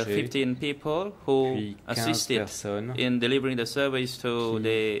other interrogés. 15 people who Puis 15 assisted personnes in delivering the service to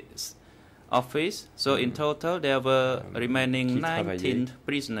the office. So in total, there were remaining 19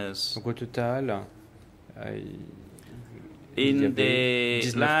 prisoners. Donc au total, in the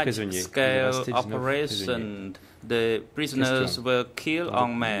large-scale operation, the prisoners were killed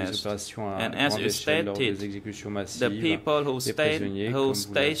en masse, and as you stated, the people who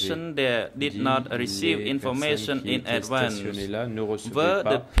stationed there did not receive information in advance. Were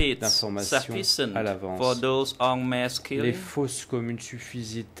the pits sufficient for those en masse killings? Les fosses communes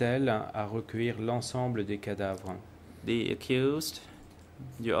suffisaient-elles à recueillir l'ensemble des cadavres? The accused,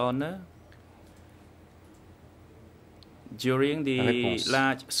 Your Honor. During the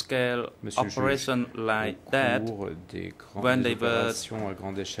large-scale operation like that, when they were à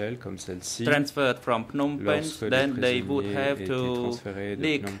grande échelle comme celle-ci, transferred from Phnom Penh, then they would have to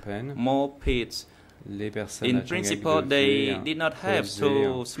dig more pits. In principle, they did not have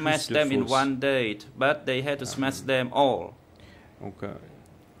to smash them in one day, but they had to smash them all. Donc,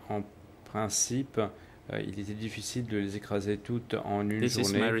 en principe, il était difficile de les écraser toutes en une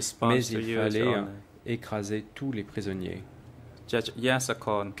journée, mais il fallait écraser tous les prisonniers. Judge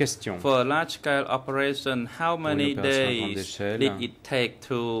Yasakon. Question. For a large-scale operation, how many days did it take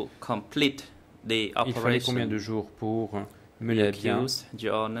to complete the operation? Il fallait combien de jours pour mener à bien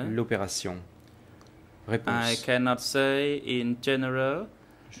l'opération? I cannot say in general,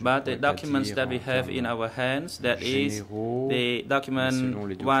 but the documents that we have in our hands, that is the document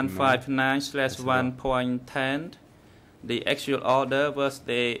 159/1.10, the actual order was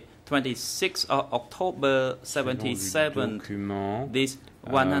the 26th of October 77. These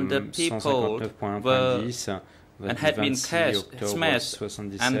 100 people were and had been smashed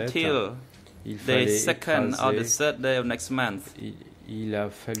until the second or the third day of next month.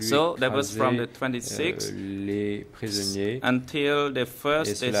 So that was from the 26th until the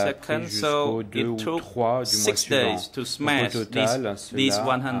first and second. So it took 6 days to smash these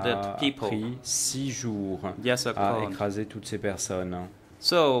 100 people. 6 jours yes, à écraser toutes ces personnes.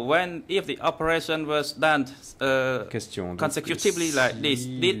 So if the operation was done consecutively like this,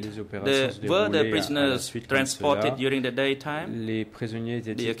 were the prisoners transported during the daytime? Les prisonniers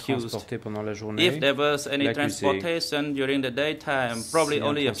étaient transportés pendant la journée. If there was any transportation during the daytime, probably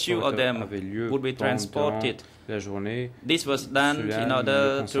only a few of them would be transported. La journée, this was done in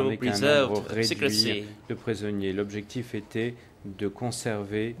order to preserve secrecy. De prisonniers. L'objectif était de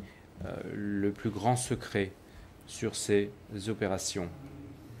conserver le plus grand secret sur ces opérations.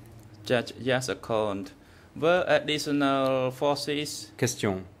 Judge Yasakon, were additional forces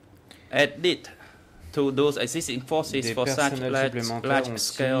added to those existing forces for such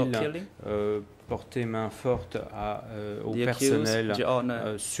large-scale killing? Porter main forte au personnel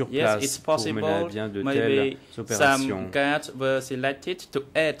sur place pour mener à bien de telles opérations. Some guards were selected to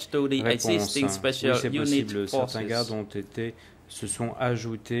add to the existing special unit forces. Certains gardes se sont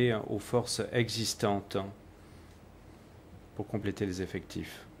ajoutés aux forces existantes pour compléter les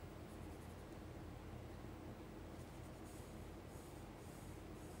effectifs.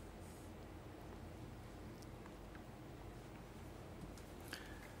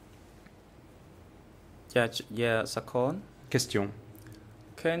 Judge Yasakon. Question.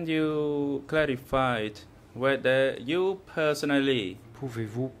 Can you clarify whether you personally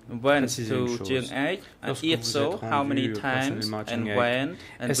went to Choeng Ek, and if so, how many times and when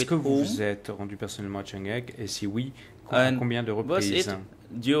and Est-ce with que whom? vous vous êtes rendu personnellement à Choeng Ek, et si oui, combien de reprises? Was it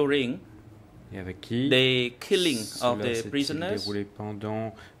during et avec qui? the killing of Cela the s'est-il prisoners? déroulé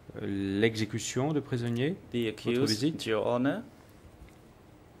pendant l'exécution de prisonniers? The Votre accused, visite? Your Honor.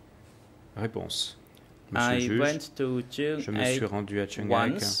 Réponse. Monsieur le I juge, went to Choeng je me suis Ek rendu à Choeng Ek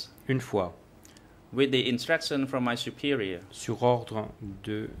once une fois, with the instruction from my superior. sur ordre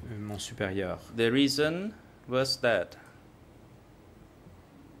de mon supérieur. The reason was that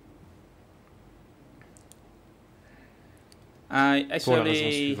I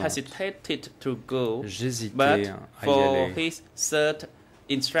actually hesitated to go, J'hésitais but à y for aller. his third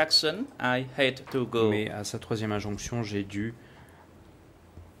instruction, I had to go. Mais à sa troisième injonction, j'ai dû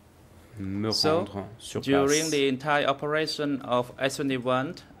me So, rendre sur during place. the entire operation of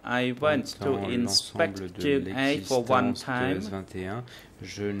S21, I went to Pendant inspect l'ensemble de Choeng Ek for one l'existence time, de S21,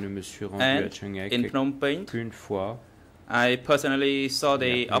 je ne me suis rendu and à Choeng Ek in Phnom Penh, qu'une fois. I personally saw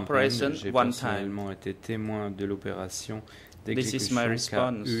Et the à Phnom Penh, operation j'ai one time. personnellement été témoin de l'opération This is my d'exécution qu'à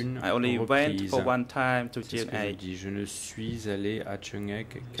response. une I only went reprise. for one time to C'est ce Choeng que je Ek. dis. Je ne suis allé à Choeng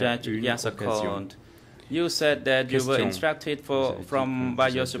Ek qu'à Judge une occasion. Yasakon, you said that you were Question. instructed Vous avez dit from qu'on by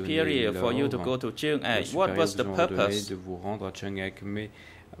vous your a donné superior for you to l'ordre. go to Choeng Vos Ek. What supérieurs was the vous ont ordonné purpose? de vous rendre à Choeng Ek, mais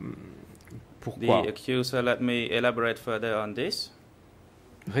The pourquoi? accuser, let me elaborate further on this.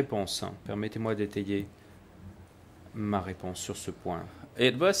 Réponse. Permettez-moi d'étayer ma réponse sur ce point.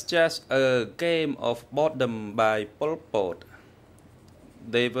 It was just a game of boredom by Pol Pot.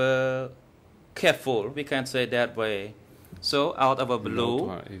 They were careful, we can say that way. So, out of a blue,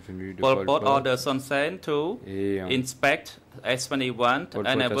 L'ordre est venu de Pol Pot Pot ordered Son Sen to et inspect S21, Pol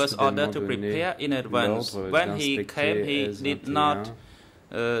and I Pot a was ordered to soudainement donné prepare in advance. l'ordre When he came, he d'inspecter did S21. not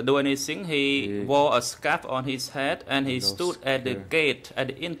do anything. He Et wore a scarf on his head, and he stood at the lorsque gate at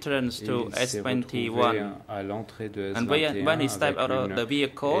the entrance to Il s'est retrouvé S21. à l'entrée de And S21 when he stepped out avec of the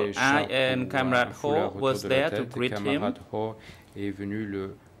vehicle, I écharpe and ou Comrade un foulard Ho autour was de la there to tête, et greet him. camarade Ho est venu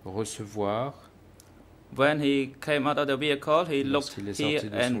le recevoir. When he came out of the vehicle, he looked Lorsqu'il est here sorti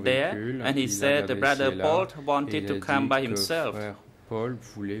de son and there, véhicule, and he il a said the regardé brother ici et là, Paul et wanted il to a come dit by que himself. frère Paul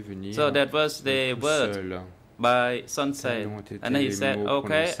voulait venir So that was the tout word seul. by Son Tels Sen. ont été And he les said, mots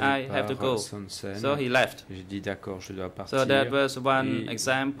okay, prononcés I have to par go. Son Sen. So he left. J'ai dit d'accord, je dois partir. So that was one Et-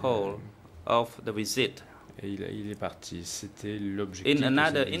 example of the visit. Et il est parti. C'était l'objectif In de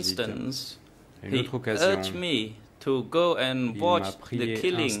another cette visite. instance, À une he autre occasion, urged me to go and il watch m'a the prié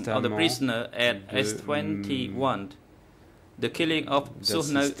killing of the instamment prisoner at de, S21. The killing of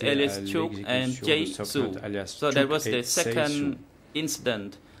Suhna d'assister à alias Chuk and l'exécution Jay de Su. Soknat alias So that Chuk was et the Sei second Su. incident.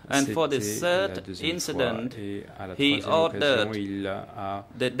 And for the C'était la third deuxième incident, fois. Et à la he troisième occasion, ordered il a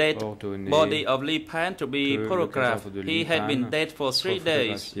the dead ordonné body of Li Pan to be que le photographed. cadavre de He Li had been Pan dead for 3 soit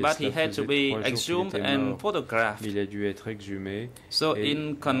days, photographié. but he Cela had to faisait be 3 jours qu'il exhumed était and mort. photographed. Il a dû être exhumé. So et,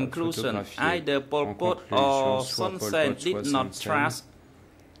 in conclusion, photographié. either Pol En Pot conclusion, or soit Son Pol Sen Pot, soit did Son not Sen, trust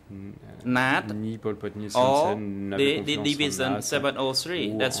Nat ni Pol Pot ni or Son Sen n'avaient the confiance en Division Nat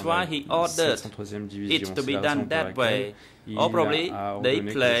 703. ou That's en why la he ordered 703e it division. to be C'est la done raison pour that laquelle way. il Or probably a they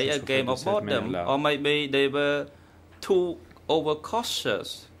ordonné que play les a choses soient game faites de of cette boredom, manière-là. or maybe they were too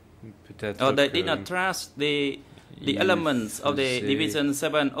overcautious, Peut-être or they que did not trust the il elements of the faisait, Division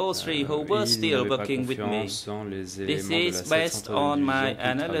 703 who were il still n'avait pas working with me. confiance en les This éléments de is la based 703e on my division qui travaillaient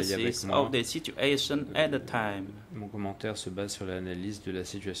avec analysis moi. of the situation at the time. Mon commentaire se base sur l'analyse de la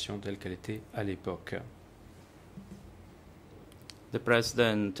situation telle qu'elle était à l'époque. The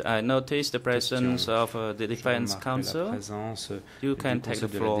President, I noticed the presence of the Defense Je remarque la Council. présence You du can take Conseil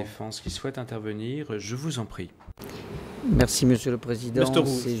the de la floor. Défense qui souhaite intervenir. Je vous en prie. Merci, Monsieur le Président. Mr. Hu,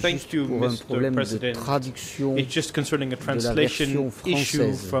 C'est thank juste you, pour un Mr. problème de President. traduction. It's just concerning a de la translation version issue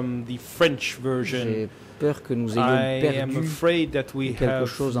française. from the French version. J'ai peur que nous I ayons am perdu afraid that we quelque have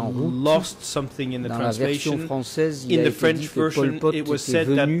chose en route. lost something in the Dans la version translation. française, il In a the été dit French que Pol version, Pot it was était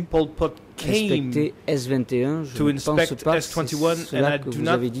said that venu Pol Pot came inspecter S21. Je to ne pense inspect pas que c'est S21, and cela I que do vous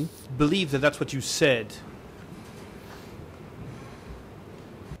not avez dit. believe that that's what you said.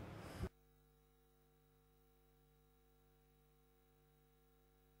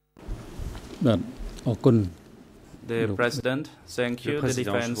 The President, thank you, the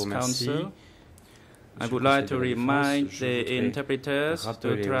Président, je Defense vous remercie. Council. I Monsieur would le like Conseil to de la remind Défense, je the voudrais interpreters to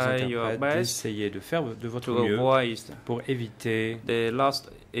rappeler aux try your interprètes best d'essayer de faire de votre to mieux avoid pour éviter the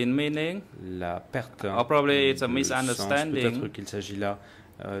lost in meaning. la perte Or probably it's a de misunderstanding. sens. Peut-être qu'il s'agit là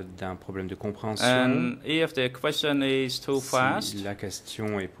d'un problème de compréhension. And if the question is too fast Si la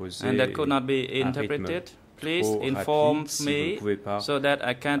question est posée and that could not be à un interpreted, rythme please trop inform rapide, si vous ne me pouvez pas so that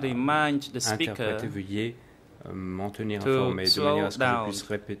I can remind the speaker interpréter, veuillez m'en tenir to informé de slow manière à ce que down.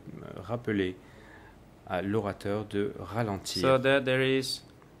 je puisse rappeler à l'orateur de ralentir so that there is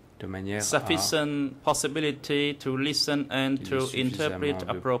de manière à sufficient possibility to listen and qu'il y ait to suffisamment interpret de-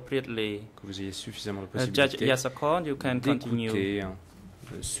 appropriately. que vous ayez suffisamment de Judge possibilités Yasakon, you can continue. d'écouter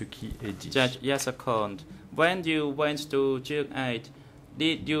ce qui est dit. Judge Yasakon, when you went to Choeng Ek,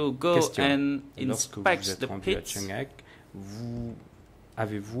 did you go Question. and Lorsque vous inspect êtes the rendu à pits? Choeng Ek,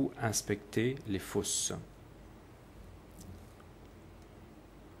 avez-vous inspecté les fosses?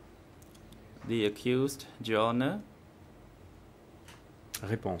 The accused, Your Honor.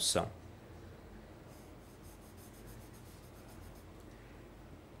 Réponse.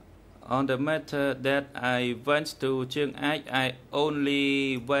 On the matter that I went to Choeng Ek, I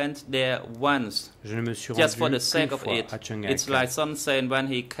only went there once, Je ne me suis just for rendu the sake qu'une of fois it. à Choeng It's Ek. like Son Sen when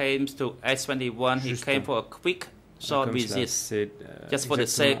he came to S21, he Juste came for a quick, short Comme cela, visit. c'est, just for the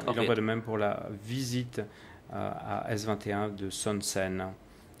exactement, sake of il en va it. de même pour la visite à S21 de Son Sen.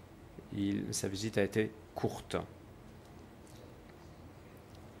 Sa visite a été courte.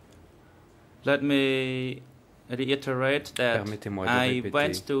 Let me reiterate that Permettez-moi de I répéter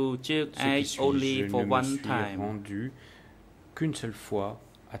went to Choeng ce qui Ek suit. only Je for ne me one suis time. rendu qu'une seule fois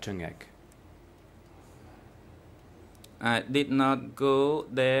à Choeng Ek. I did not go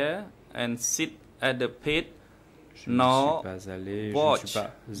there and sit at the pit Je ne nor suis pas allé, watch je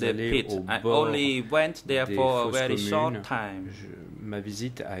ne suis the pas allé pit. au I bord only went there des for a fosses very short communes. time. Ma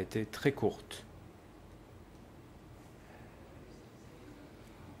visite a été très courte.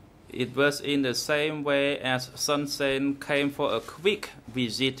 It was in the same way as Son Sen came for a quick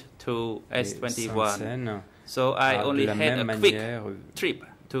visit to Et S21. Sen So I a de only la had même a quick manière, trip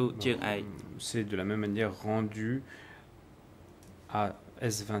to Choeng Ek. c'est de la même manière rendu à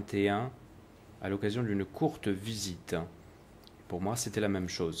S21 à l'occasion d'une courte visite. Pour moi, c'était la même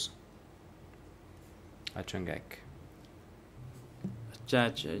chose à Choeng Ek.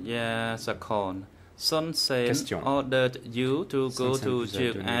 Judge Yasakon, Son Sen Question. ordered you to go Son Sen to vous a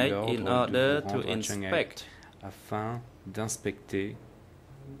Choeng donné Ek l'ordre in de order vous to rendre à Choeng Ek inspect. afin d'inspecter.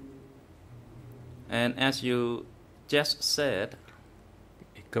 And as you just said,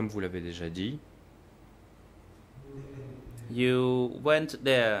 Et comme vous l'avez déjà dit, you went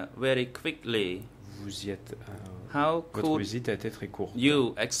there very quickly. vous y êtes. How Votre could visite a été très courte.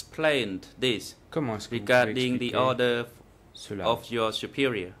 you explain this Comment est-ce que vous pouvez regarding the expliquer order cela of your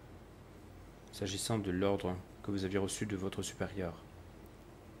superior? s'agissant de l'ordre que vous aviez reçu de votre supérieur?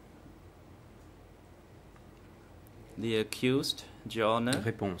 The accused, Your Honor,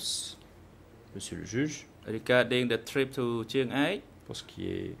 Réponse. Monsieur le juge, regarding the trip to Choeng Ek, pour ce qui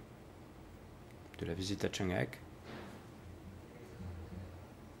est de la visite à Choeng Ek,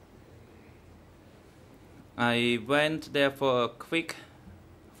 I went there for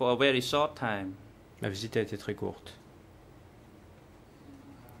a very short time. ma visite a été très courte.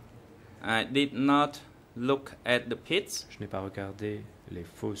 I did not look at the pits. Je n'ai pas regardé les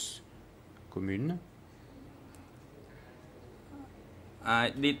fosses communes.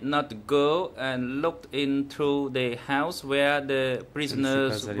 I did not go and look into the house where the Je ne suis prisoners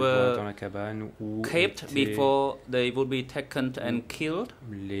pas allé voir dans were la cabane où kept étaient before they would be taken and killed.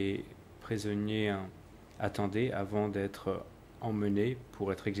 les prisonniers attendaient avant d'être emmenés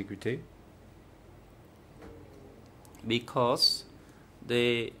pour être exécutés. Because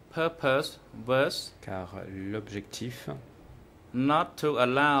the purpose was Car l'objectif not to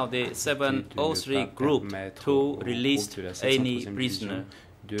allow the était de ne 703 pas group permettre to au groupe release de la any 703e prisoner. division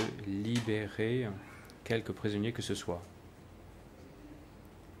de libérer quelques prisonniers que ce soit.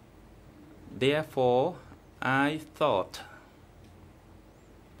 Therefore, I thought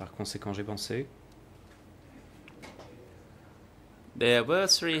Par conséquent, j'ai pensé there were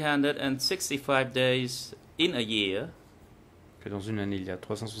 365 days in a year. que dans une année, il y a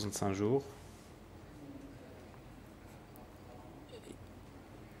 365 jours.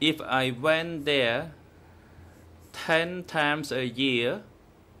 If I went there 10 times a year,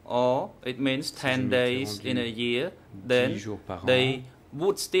 or it means Si 10 je m'étais days rendu in a year, 10 then jours par an, they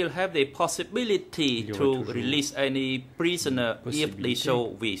would still have the possibility Il y aurait to toujours release any prisoner if they possibilité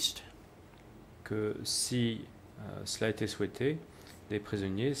so wished. que si cela était souhaité, les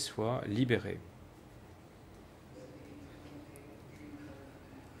prisonniers soient libérés.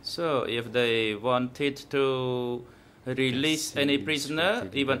 So if they wanted to release any prisoner,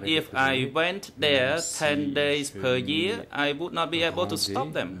 even if I went there 10 days per year, I would not be able to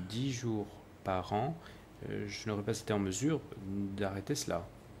stop them. 10 jours par an, je n'aurais pas été en mesure d'arrêter cela.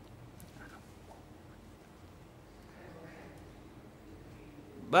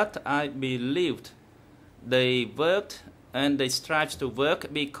 But I believed they worked and they strived to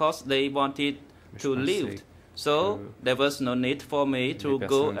work because they wanted Mais je to pensais live. So que there was no need for me to les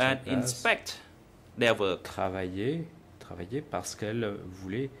go personnes sur and place inspect their work. travailler parce qu'elles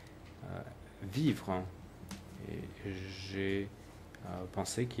voulaient vivre. Et j'ai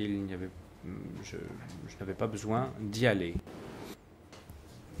pensé qu'il n'y avait, je n'avais pas besoin d'y aller.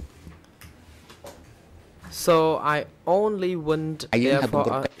 So I only went there for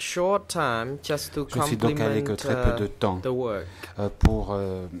a short time just to Je suis donc allé que très peu de temps the work. pour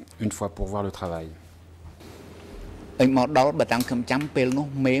une fois pour voir le travail.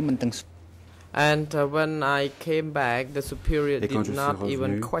 And when I came back, the superior Et quand did je not suis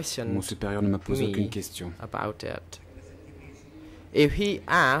even revenu, question mon supérieur ne m'a posé aucune question. about it. If he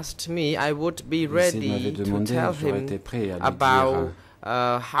asked me, I would be S'il ready m'avait to demandé, tell j'aurais him été prêt à lui about dire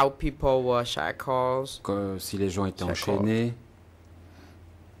how people were shackled, si les gens étaient enchaînés,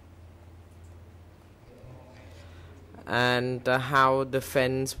 and how the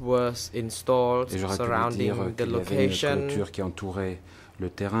fence was installed et j'aurais pu lui surrounding dire the qu'il y avait une location. clôture qui entourait le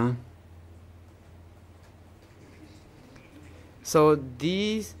terrain. So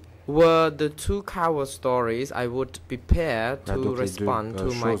these were the two cover stories I would prepare to Donc les deux respond to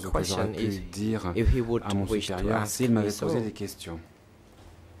my choses que j'aurais question pu dire if he would à mon wish to supérieur ask s'il me m'avait so. posé des questions.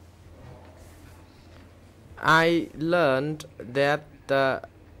 I learned that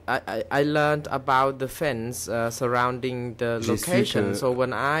I learned about the fence surrounding the location. So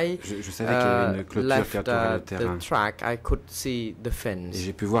when I je savais qu'il y avait une clôture left qui entourait le the terrain. track, I could see the Et fence,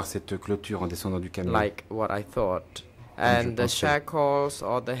 j'ai pu voir cette clôture en descendant du camion. like what I thought. je And the pensais. shackles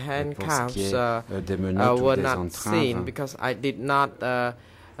or the Pour ce qui handcuffs est des menottes ou were des not seen entraves, because I did not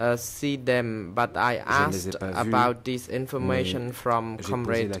see them, but I je ne les ai asked pas vus, about this information from j'ai posé la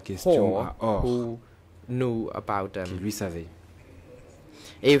Comrade question Ho, à Or, who knew about qui them. lui savait.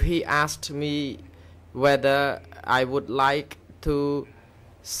 If he asked me whether I would like to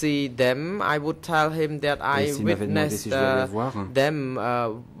see them, I would tell him that Et I s'il m'avait demandé witnessed si je voulais les voir, them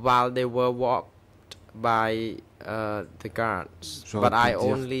while they were walked by the guards, j'aurais but I pu dire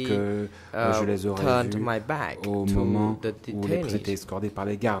only que je les aurais turned vus my back au to moment the où les prisonniers étaient detainees. escortés par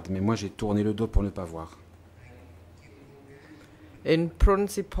les gardes, mais moi j'ai tourné le dos pour ne pas voir. In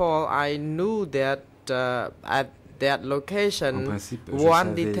principle, I knew that at that En location, principe, je one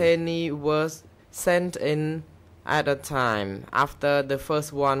savais detainee was sent in at a time. After the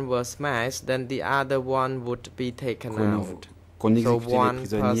first one was smashed, then the other one would be taken out. qu'on So exécutait les one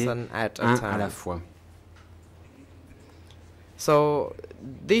prisonniers person at a un à la time. fois. So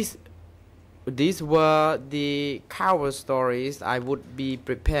these were the cover stories I would be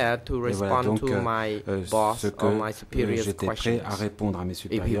prepared to Et voilà respond donc to my boss ce or my que superior's j'étais questions. prêt à répondre à mes he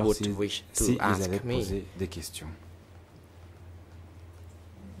supérieurs would s'ils wish to si ask avaient me. posé des questions.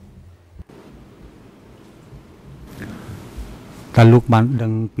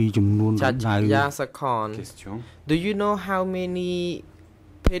 Judge Yasakon, Question. do you know how many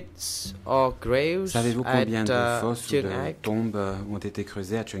pits or graves Savez-vous at combien de fosses ou Choeng de Ek tombes ont été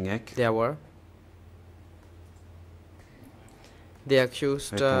creusées à Choeng Ek? there were? The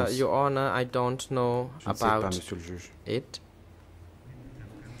accused, Réponse. Your Honor, I don't know Je ne sais pas, about monsieur le juge. it.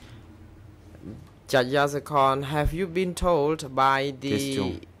 Judge Yasakon, have you been told by the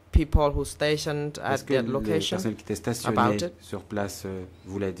Question. people who stationed Est-ce at que that les location personnes qui étaient about stationnées it? sur place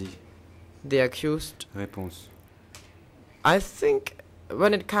vous l'a dit? The accused, Réponse. I think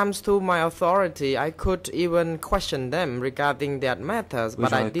when it comes to my authority, I could even question them regarding that matters, Oui,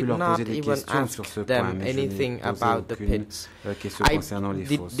 but I j'aurais pu did leur not poser des even questions ask sur ce point, them mais je n'ai anything posé about the aucune pits. question I concernant les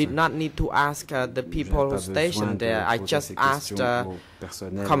fosses. did not need to ask the people who stationed there. I just asked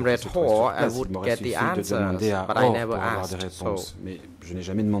Comrade Ho. I would get the answers, but I never asked. So, Mais je n'ai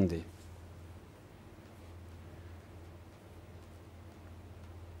jamais demandé.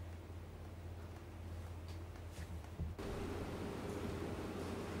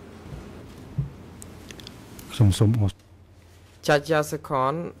 Judge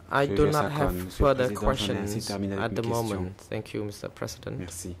Yasakon, I do Juge not Yasakon, have Monsieur le further Président, j'en ai ainsi questions terminé avec at the mes questions. moment. Thank you, Mr. President.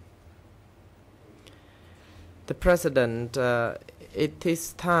 Merci. The President, it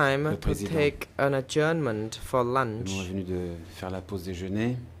is time Le to Président. take an adjournment for Le moment est lunch. venu de faire la pause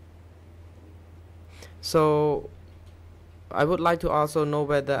déjeuner. So, I would like to also know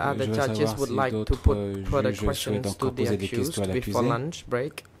whether other Je veux judges savoir would si like to d'autres put further juges questions souhaitent to encore the poser des accused questions à before l'accusé. lunch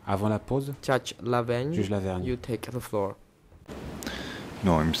break. Avant la pause, Judge Lavigne, juge Lavergne. you take the floor.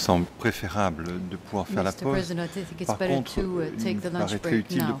 Non, il me semble préférable de pouvoir faire la pause. Par contre, il me paraîtrait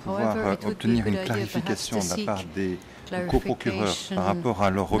utile de pouvoir obtenir une clarification de la part des coprocureurs par rapport à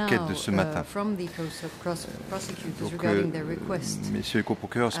leur requête de ce matin. Donc, messieurs les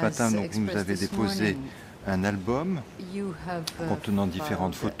coprocureurs, ce matin, donc, vous nous avez déposé un album contenant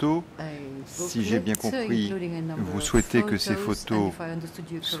différentes photos. Si j'ai bien compris, vous souhaitez que ces photos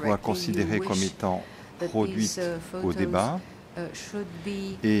soient considérées comme étant produites au débat.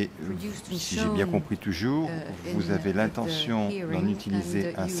 Et si j'ai bien compris toujours, vous avez l'intention d'en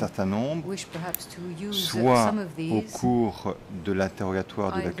utiliser un certain nombre, soit au cours de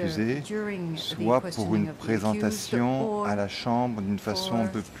l'interrogatoire de l'accusé, soit pour une présentation à la Chambre d'une façon un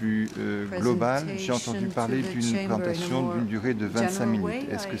peu plus globale. J'ai entendu parler d'une présentation d'une durée de 25 minutes.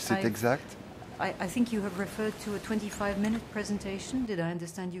 Est-ce que c'est exact? I think you have referred to a 25-minute presentation. Did I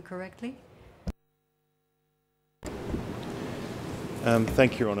understand you correctly?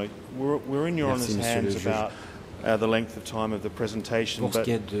 Thank you, Your Honour. We're in Your Honour's hands about the length of time of the presentation, but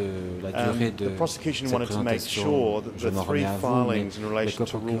the prosecution wanted to make sure that the three filings in relation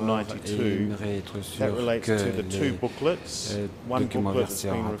to Rule 92, that relates to the two booklets, one booklet that's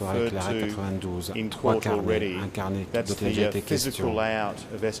been referred to in court already, that's the physical layout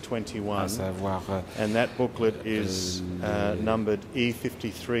of S21, and that booklet is numbered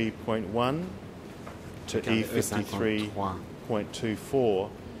E53.1 to E53.24.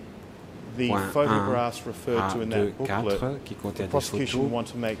 The photographs referred to in that booklet, the prosecution want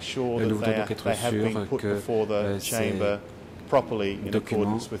to make sure that they have been put before the chamber properly in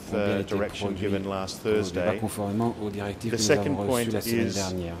accordance with the direction given last Thursday. The second point is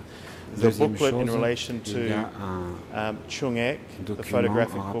the booklet in relation to Choeng Ek, the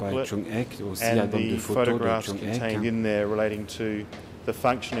photographic booklet, and the photographs contained in there relating to the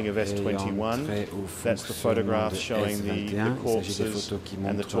functioning of S21, that's the photographs showing the corpses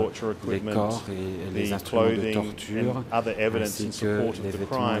and the torture equipment, the clothing and other evidence in support of the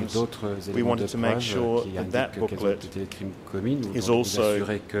crimes. We wanted to make sure that that booklet is also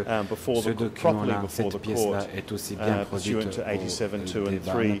properly before the court, pursuant to 87.2 and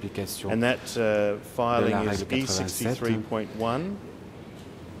 3. And that filing is E63.1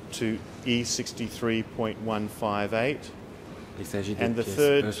 to E63.158. And the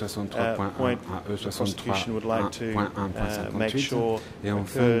third point the prosecution would like to make sure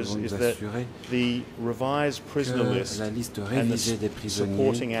occurs is that the revised prisoner list and the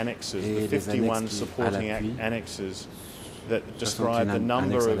supporting annexes, the 51 supporting annexes that describe the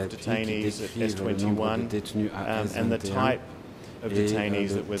number of detainees at S21 and the type of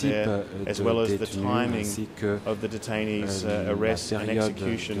detainees that were there, as well as the timing of the detainees' arrests and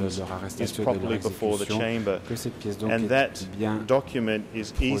executions is properly before the chamber. And that document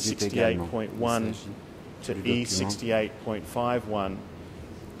is E68.1 to E68.51.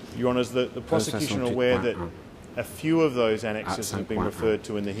 Your Honours, the prosecution are aware that a few of those annexes have been referred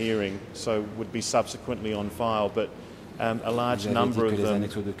to in the hearing, so would be subsequently on file, but a large number of them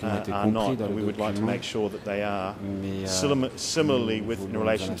are not, and we would like to make sure that they are. Similarly, in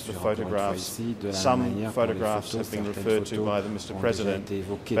relation to the photographs, some photographs have been referred to by the Mr. President,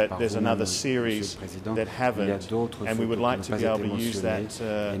 but there's another series that haven't, and we would like to be able to use that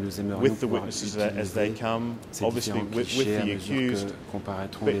with the witnesses as they come, obviously with the accused,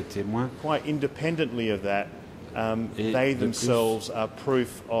 but quite independently of that, they themselves are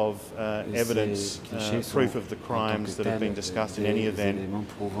proof of evidence, proof of the crimes that have been discussed in any event,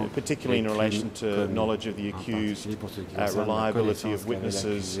 particularly in relation to knowledge of the accused, reliability of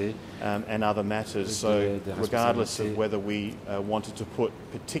witnesses, and other matters. So regardless of whether we wanted to put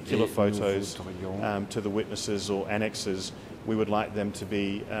particular photos to the witnesses or annexes, we would like them to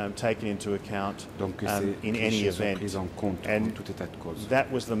be taken into account in any event. And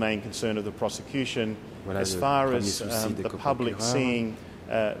that was the main concern of the prosecution. As far as the public seeing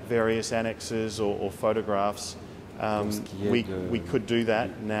various annexes or photographs, we could do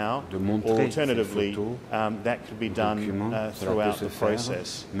that now, or alternatively, that could be done throughout the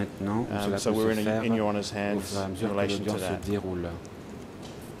process. So we're in Your Honour's hands in relation to that.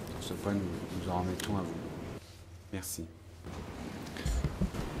 Merci.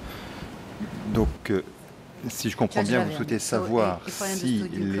 Donc, si je comprends bien, vous souhaitez savoir si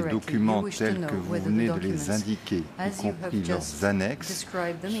les documents tels que vous venez de les indiquer, y compris leurs annexes,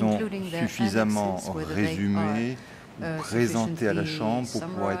 sont suffisamment résumés, présentés à la Chambre pour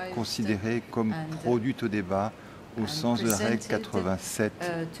pouvoir être considérés comme produits au débat au sens de la règle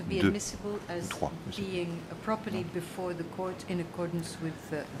 87.2.3.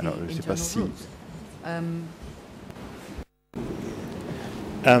 Alors, je ne sais pas si...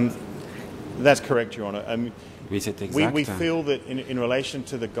 That's correct, Your Honour. Oui, c'est exact. We feel that in relation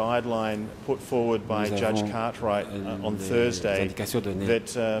to the guideline put forward by Judge Cartwright on Thursday,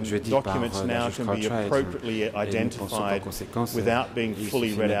 that documents now can be appropriately identified without being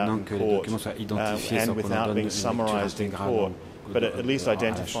fully read out in court and without being summarised in court, but at least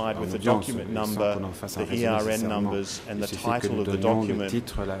identified with the document number, the ERN numbers and the title of the document.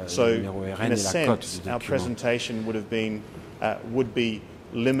 So in a sense, our presentation would be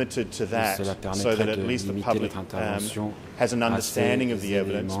limited to that, so that at least the public has an understanding of the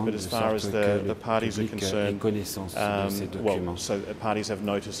evidence, but as far as the parties are concerned, well, so parties have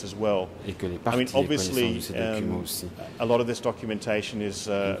notice as well. I mean, obviously, a lot of this documentation is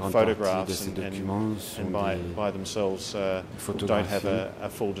photographs and by themselves don't have a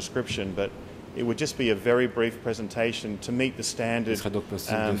full description, but it would just be a very brief presentation to meet the standard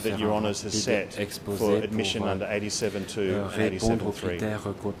that Your Honours has set for admission under 87.2 and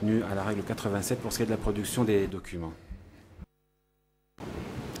 87.3. Contenus à la règle 87 pour ce qui est de la production des documents.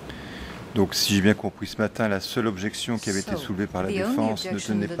 Donc, si j'ai bien compris ce matin, la seule objection qui avait été soulevée par la défense ne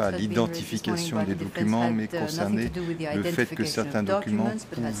tenait pas à l'identification des documents, mais concernait le fait que certains documents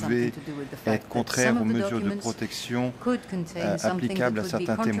pouvaient être contraires aux mesures de protection applicables à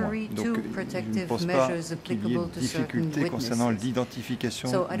certains témoins. Donc, je ne pense pas qu'il y ait de difficulté concernant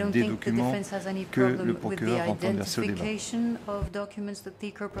l'identification des documents que le procureur entend verser au débat.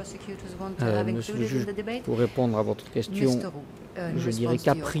 Monsieur le juge, pour répondre à votre question, je dirais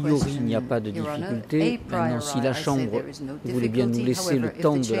qu'a priori, il n'y a pas de difficulté. Maintenant, si la Chambre voulait bien nous laisser le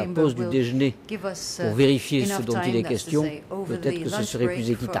temps de la pause du déjeuner pour vérifier ce dont il est question, peut-être que ce serait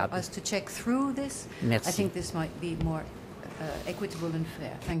plus équitable. Merci.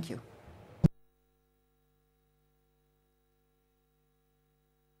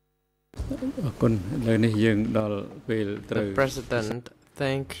 The President,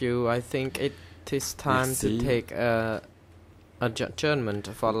 thank you. I think it is time to take adjournment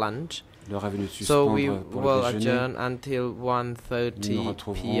for lunch. So we will adjourn until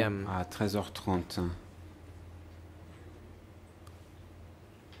 1:30 p.m. à 13h30.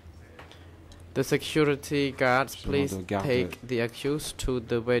 The security guards, please take the accused to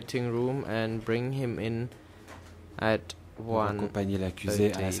the waiting room and bring him in at 1:30. Accompagner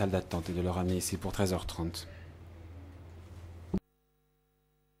l'accusé à la salle d'attente et de le ramener ici pour 13h30.